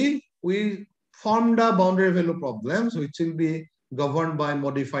will be, we form the boundary value problems, which will be governed by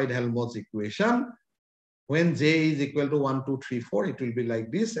modified Helmholtz equation. When J is equal to 1, 2, 3, 4, it will be like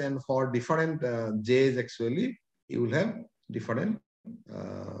this. And for different J's actually, you will have different,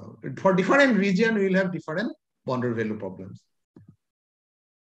 for different region, we will have different boundary value problems.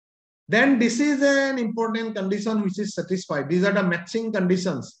 Then this is an important condition which is satisfied. These are the matching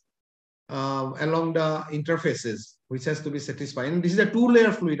conditions along the interfaces, which has to be satisfied. And this is a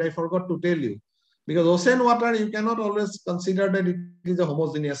 2-layer fluid, I forgot to tell you. Because ocean water, you cannot always consider that it is a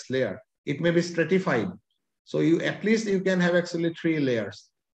homogeneous layer. It may be stratified. So at least you can have actually 3 layers.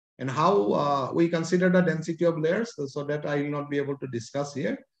 And how we consider the density of layers, so that I will not be able to discuss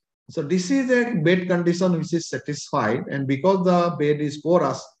here. So this is a bed condition which is satisfied. And because the bed is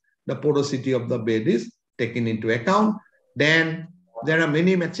porous, the porosity of the bed is taken into account. Then there are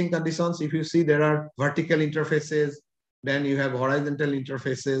many matching conditions. If you see, there are vertical interfaces, then you have horizontal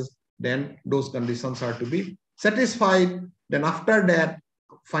interfaces, then those conditions are to be satisfied. Then after that,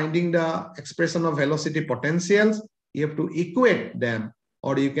 finding the expression of velocity potentials, you have to equate them,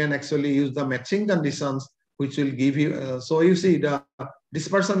 or you can actually use the matching conditions, which will give you, so you see the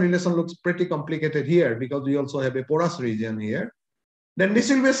dispersion relation looks pretty complicated here because we also have a porous region here. Then this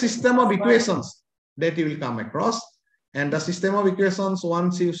will be a system of equations that you will come across. And the system of equations,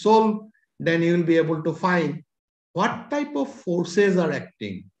 once you solve, then you will be able to find what type of forces are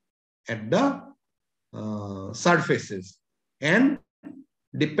acting at the surfaces, and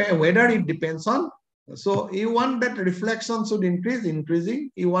whether it depends on, so you want that reflection should increase, increasing.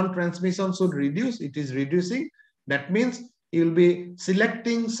 You want transmission should reduce, it is reducing. That means you will be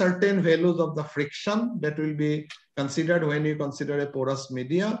selecting certain values of the friction that will be considered when you consider a porous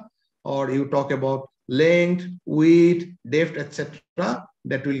media, or you talk about length, width, depth, etc.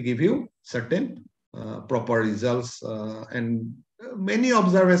 That will give you certain proper results. And many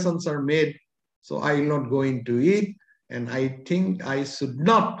observations are made, so I will not go into it. And I think I should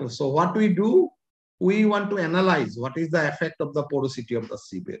not. So what we do, we want to analyze what is the effect of the porosity of the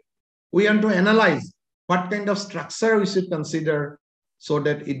seabed. We want to analyze what kind of structure we should consider so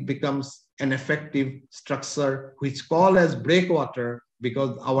that it becomes an effective structure, which call as breakwater,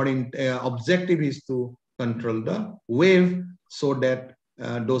 because our objective is to control the wave so that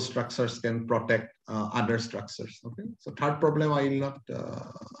those structures can protect other structures. Okay. So third problem I will not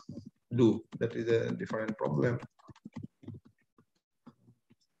do. That is a different problem.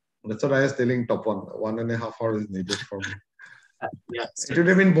 That's what I was telling Topon. 1.5 hours is needed for me. Yes. It would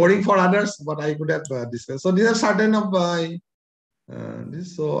have been boring for others, but I could have discussed. So these are certain of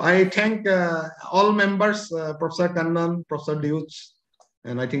this. So I thank all members, Professor Kannan, Professor Diuch,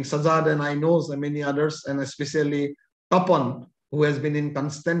 and I think Sajad, and I know many others, and especially Topon, who has been in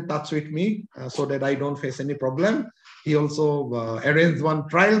constant touch with me so that I don't face any problem. He also arranged one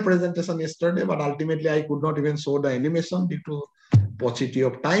trial presentation yesterday, but ultimately I could not even show the animation due to paucity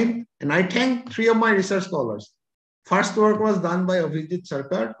of time. And I thank 3 of my research scholars. First work was done by Abhijit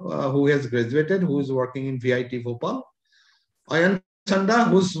Sarkar, who has graduated, who is working in VIT Bhopal. Ayan Chanda,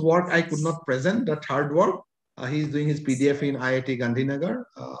 whose work I could not present, the third work. He is doing his PDF in IIT Gandhinagar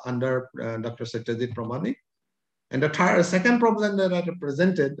under Dr. Satyajit Pramanik. And the second problem that I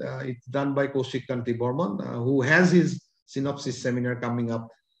presented, it's done by Kaushik Kanti Burman, who has his synopsis seminar coming up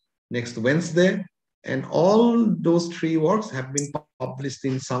next Wednesday. And all those 3 works have been published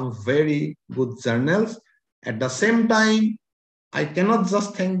in some very good journals. At the same time, I cannot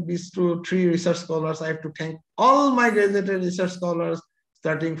just thank these 3 research scholars. I have to thank all my graduated research scholars,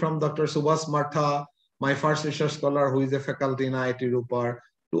 starting from Dr. Subhas Martha, my first research scholar who is a faculty in IIT Rupar,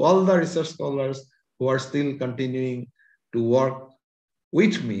 to all the research scholars who are still continuing to work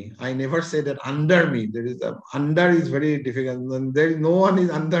with me. I never say that under me. Under is very difficult. No one is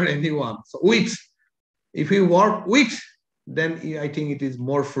under anyone. So with, if you work with, then I think it is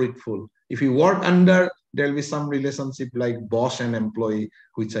more fruitful. If you work under, there will be some relationship like boss and employee,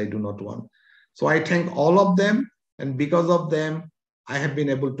 which I do not want. So I thank all of them, and because of them, I have been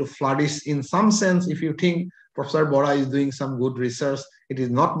able to flourish in some sense. If you think Professor Bora is doing some good research, it is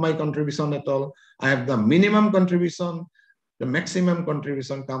not my contribution at all. I have the minimum contribution. The maximum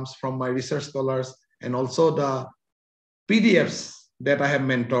contribution comes from my research scholars and also the PDFs that I have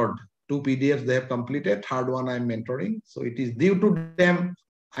mentored. 2 PDFs they have completed, third one I'm mentoring. So it is due to them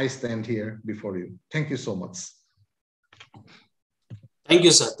I stand here before you. Thank you so much. Thank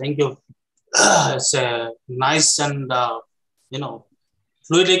you, sir. Thank you. It's a nice and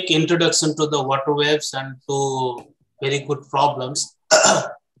fluidic introduction to the water waves and to very good problems.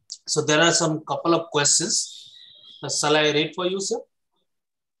 So there are some couple of questions. Shall I read for you, sir?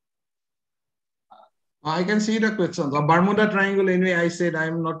 I can see the questions. The Bermuda Triangle, anyway, I said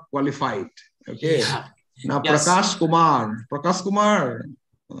I'm not qualified. Okay. Yeah. Now, yes. Prakash Kumar,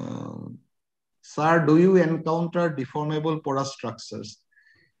 sir, do you encounter deformable porous structures?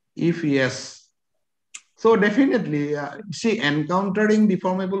 If yes, so definitely, see, encountering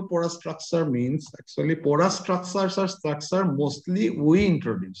deformable porous structure means actually porous structures are structure mostly we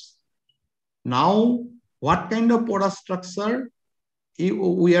introduce. Now, what kind of porous structure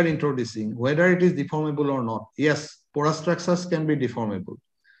we are introducing, whether it is deformable or not? Yes, porous structures can be deformable.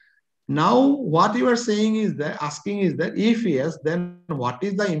 Now, what you are saying is that, asking is that if yes, then what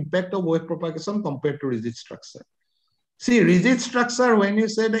is the impact of wave propagation compared to rigid structure? See, rigid structure, when you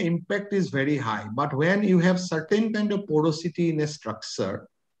say the impact is very high, but when you have certain kind of porosity in a structure,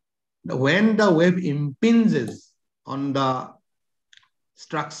 when the wave impinges on the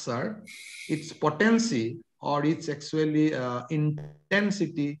structure, its potency or its actually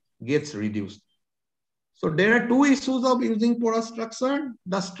intensity gets reduced. So there are 2 issues of using porous structure.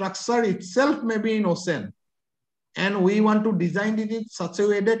 The structure itself may be in ocean, and we want to design it in such a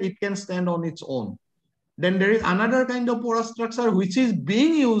way that it can stand on its own. Then there is another kind of porous structure which is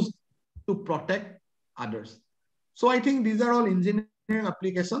being used to protect others. So I think these are all engineering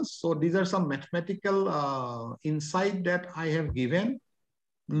applications. So these are some mathematical insight that I have given,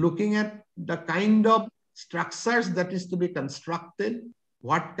 looking at the kind of structures that is to be constructed,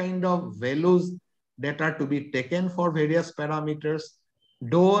 what kind of values that are to be taken for various parameters.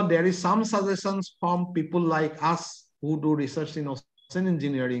 Though there is some suggestions from people like us who do research in ocean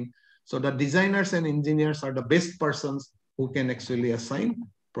engineering. So the designers and engineers are the best persons who can actually assign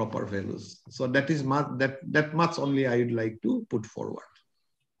proper values. So that is that much only I would like to put forward.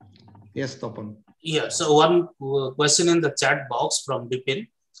 Yes, Tapan. Yeah, so one question in the chat box from Bipin.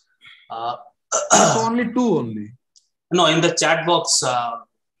 So only 2 only. No, in the chat box,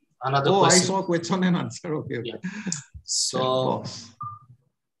 another question. I saw question and answer. Okay. Yeah. So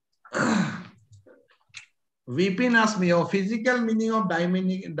Vipin asked me, physical meaning of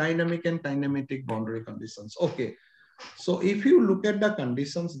dynamic and kinematic boundary conditions. Okay. So if you look at the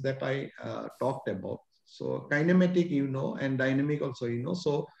conditions that I talked about, so kinematic, you know, and dynamic also, you know.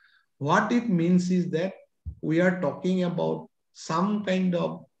 So what it means is that we are talking about some kind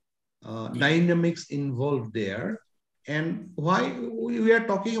of dynamics involved there. And why we are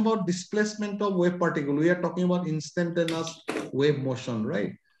talking about displacement of wave particle, we are talking about instantaneous wave motion,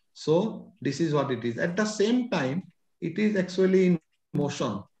 right? So this is what it is. At the same time, it is actually in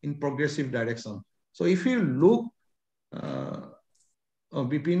motion. in progressive direction. So if you look,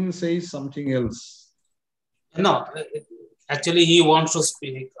 Bipin says something else. No, actually he wants to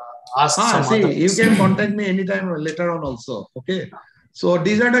speak, ask some see, other you can contact me anytime later on also. Okay. So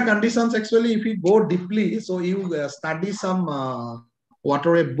these are the conditions actually, if you go deeply, so you study some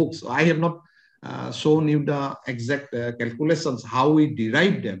water wave books. I have not shown you the exact calculations, how we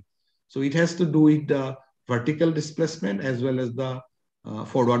derive them. So it has to do with the vertical displacement as well as the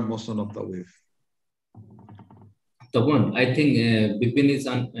forward motion of the wave. Tapan, I think Bipin is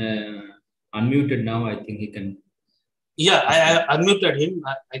unmuted now. I think he can. Yeah, I unmuted him.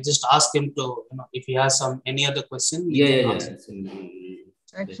 I just asked him to, if he has any other question. Yeah.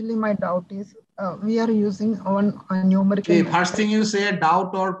 Actually, my doubt is we are using one numerical. Okay, first thing you say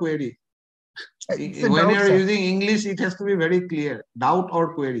doubt or query. When you are using English, it has to be very clear. Doubt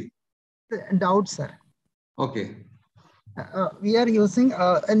or query. Doubt, sir. Okay. We are using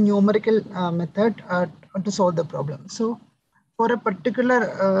a numerical method to solve the problem. So for a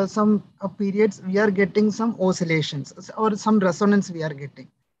particular some periods, we are getting some oscillations or some resonance we are getting.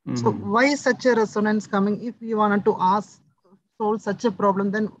 So why is such a resonance coming? If we wanted to solve such a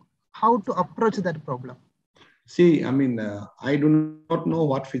problem, then how to approach that problem? See, I mean, I do not know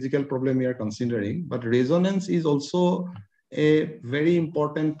what physical problem you are considering, but resonance is also a very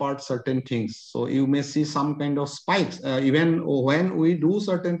important part, certain things. So you may see some kind of spikes. Even when we do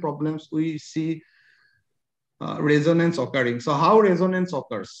certain problems, we see resonance occurring. So how resonance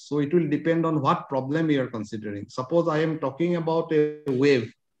occurs? So it will depend on what problem you are considering. Suppose I am talking about a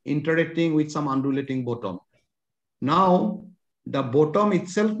wave interacting with some undulating bottom. Now, the bottom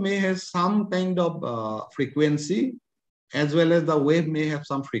itself may have some kind of frequency, as well as the wave may have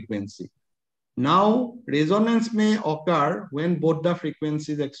some frequency. Now, resonance may occur when both the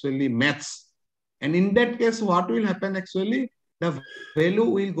frequencies actually match. And in that case, what will happen actually? The value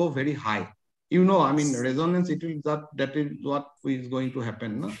will go very high. I mean, resonance, that is what is going to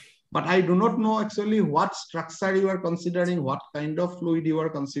happen. No? But I do not know actually what structure you are considering, what kind of fluid you are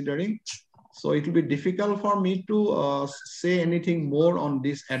considering. So it will be difficult for me to say anything more on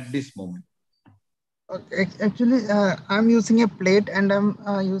this at this moment. Actually, I'm using a plate and I'm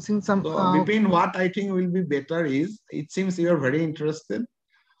using some. So Bipin, what I think will be better is, it seems you are very interested.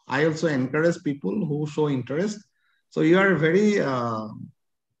 I also encourage people who show interest. So you are very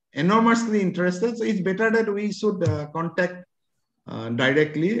enormously interested. So it's better that we should contact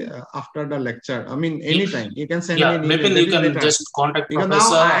directly after the lecture. I mean, anytime. You can send me an email. Maybe you can just contact because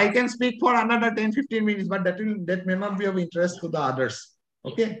Professor. Now I can speak for another 10-15 minutes, but that may not be of interest to the others.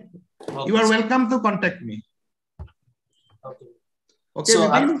 Okay? You are welcome to contact me. Okay, so,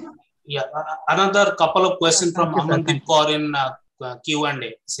 Bipin? Another couple of questions from Amandeep Kaur in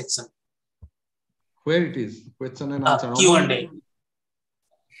Q&A section. Where it is? Question and answer. Q&A.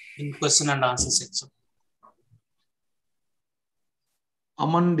 In question and answer section.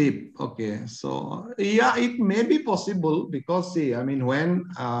 Amandeep. Okay. So, yeah, it may be possible because, see, I mean, when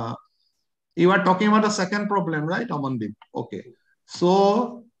you are talking about the second problem, right, Amandeep? Okay.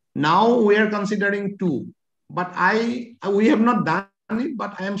 So, now we are considering 2. But we have not done it,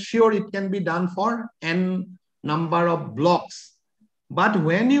 but I am sure it can be done for n number of blocks. But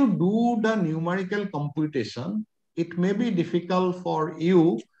when you do the numerical computation, it may be difficult for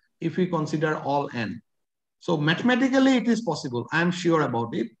you if we consider all n. So mathematically, it is possible. I'm sure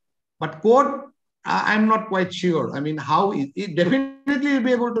about it. But code, I'm not quite sure. I mean, how it definitely will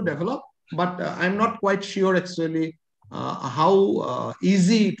be able to develop, but I'm not quite sure actually how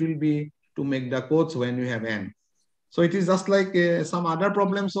easy it will be to make the codes when you have n. So it is just like some other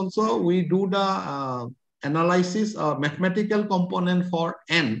problems also. We do the analysis, mathematical component for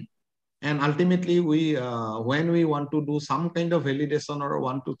n. And ultimately, when we want to do some kind of validation or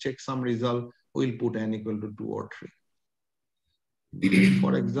want to check some result, we'll put n equal to 2 or 3.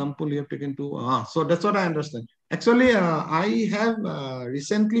 For example, you have taken 2. So that's what I understand. Actually, I have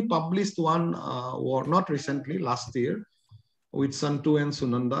recently published one, or not recently, last year, with Santu and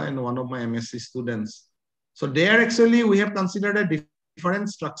Sunanda and one of my MSc students. So there actually we have considered a different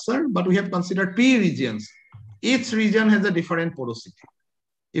structure, but we have considered P regions. Each region has a different porosity.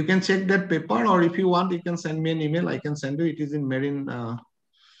 You can check that paper, or if you want, you can send me an email. I can send you. It is in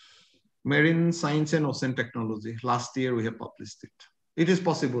Marine Science and Ocean Technology. Last year we have published it. It is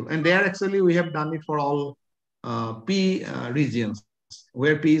possible. And there actually we have done it for all P regions,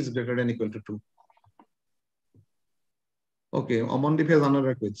 where P is greater than or equal to 2. Okay, Amandeep has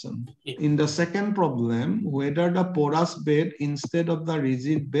another question. In the second problem, whether the porous bed instead of the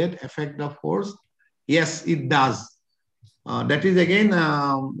rigid bed affect the force? Yes, it does. That is again,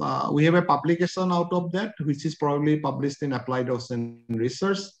 we have a publication out of that, which is probably published in Applied Ocean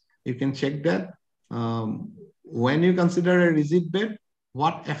Research. You can check that. When you consider a rigid bed,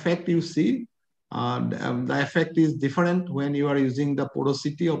 what effect you see? The effect is different when you are using the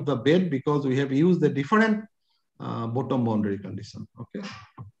porosity of the bed, because we have used the different bottom boundary condition. Okay.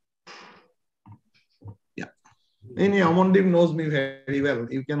 Yeah. Amondeep knows me very well.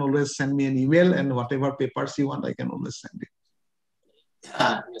 You can always send me an email, and whatever papers you want, I can always send it.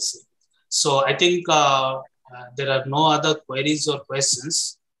 Yes. So I think there are no other queries or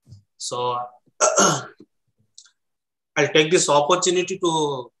questions. So I'll take this opportunity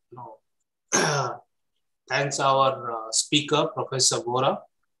to thanks our speaker, Professor Bora,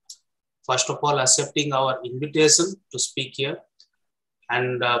 first of all accepting our invitation to speak here.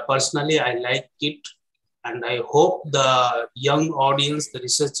 And personally, I like it. And I hope the young audience, the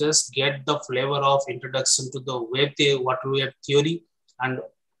researchers, get the flavor of introduction to the what we have theory and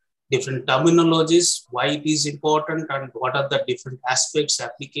different terminologies, why it is important, and what are the different aspects,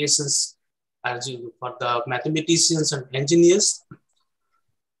 applications for the mathematicians and engineers.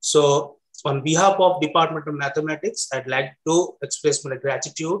 So on behalf of Department of Mathematics, I'd like to express my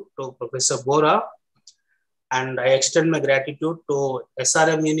gratitude to Professor Bora, and I extend my gratitude to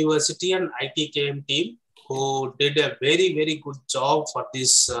SRM University and ITKM team, who did a very, very good job for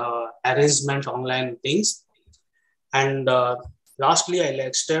this arrangement online things. And lastly, I'll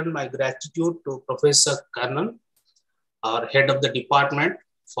extend my gratitude to Professor Kannan, our head of the department,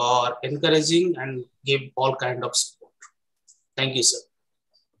 for encouraging and give all kind of support. Thank you, sir.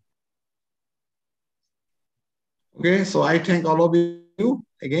 Okay, so I thank all of you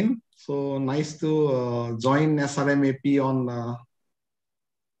again. So nice to join SRMAP on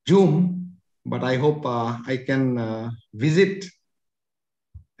Zoom, but I hope I can visit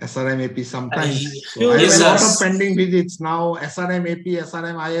SRMAP sometimes. So I have a lot of pending visits now. SRMAP,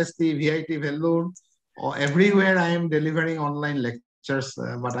 SRM IST, VIT Vellore, or everywhere I am delivering online lectures.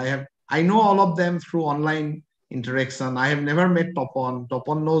 But I know all of them through online interaction. I have never met Topon.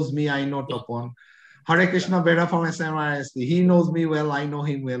 Topon knows me. I know Topon. Hare Krishna Beda from SMIST. He knows me well. I know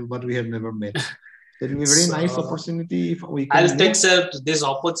him well, but we have never met. It will be a very nice opportunity if we can. I'll take this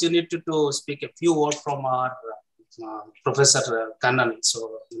opportunity to speak a few words from our Professor Kannan.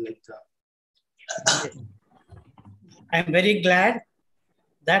 So, I'm very glad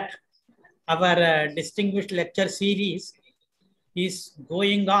that our distinguished lecture series is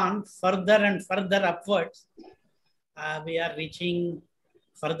going on further and further upwards. We are reaching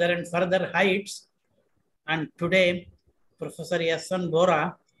further and further heights. And today, Professor S.N.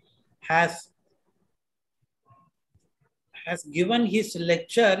 Bora has given his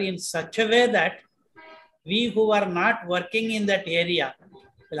lecture in such a way that we who are not working in that area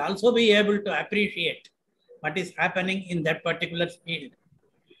will also be able to appreciate what is happening in that particular field.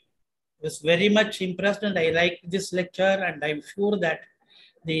 I was very much impressed and I liked this lecture, and I'm sure that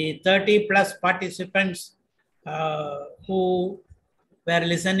the 30 plus participants who were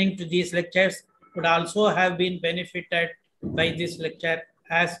listening to these lectures would also have been benefited by this lecture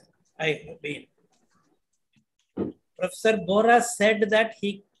as I have been. Professor Bora said that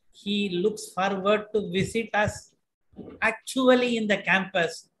he looks forward to visit us actually in the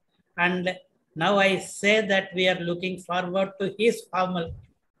campus, and now I say that we are looking forward to his formal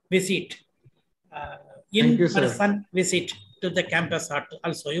visit, in-person visit to the campus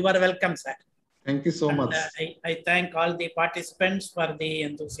also. You are welcome, sir. Thank you so much. I thank all the participants for the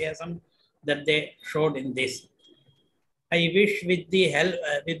enthusiasm that they showed in this. I wish with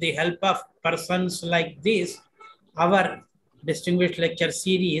the help of persons like this, our distinguished lecture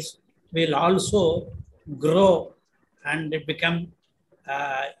series will also grow and become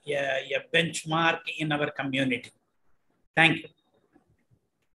a benchmark in our community. Thank you.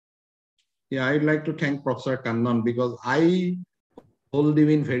 Yeah, I'd like to thank Professor Kannan, because I hold him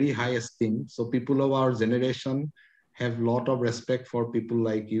in very high esteem. So people of our generation have a lot of respect for people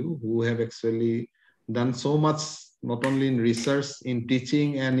like you, who have actually done so much, not only in research, in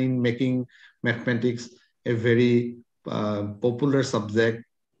teaching, and in making mathematics a very popular subject.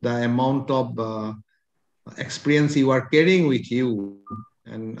 The amount of experience you are carrying with you.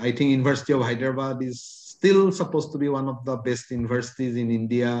 And I think University of Hyderabad is still supposed to be one of the best universities in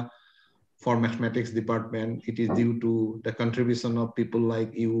India for mathematics department. It is due to the contribution of people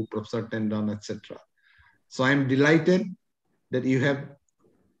like you, Professor Tendon, etc. So I'm delighted that you have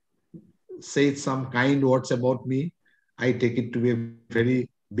said some kind words about me. I take it to be a very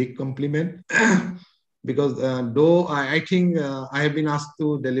big compliment. Because though I think I have been asked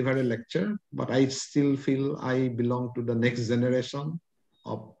to deliver a lecture, but I still feel I belong to the next generation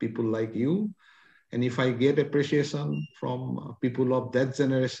of people like you. And if I get appreciation from people of that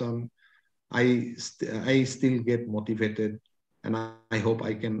generation, I still get motivated, and I hope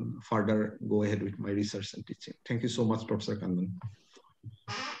I can further go ahead with my research and teaching. Thank you so much, Professor Kandan.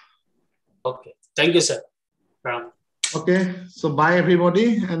 Okay, thank you, sir. Okay, so bye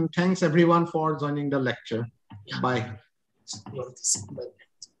everybody, and thanks everyone for joining the lecture. Bye. Bye.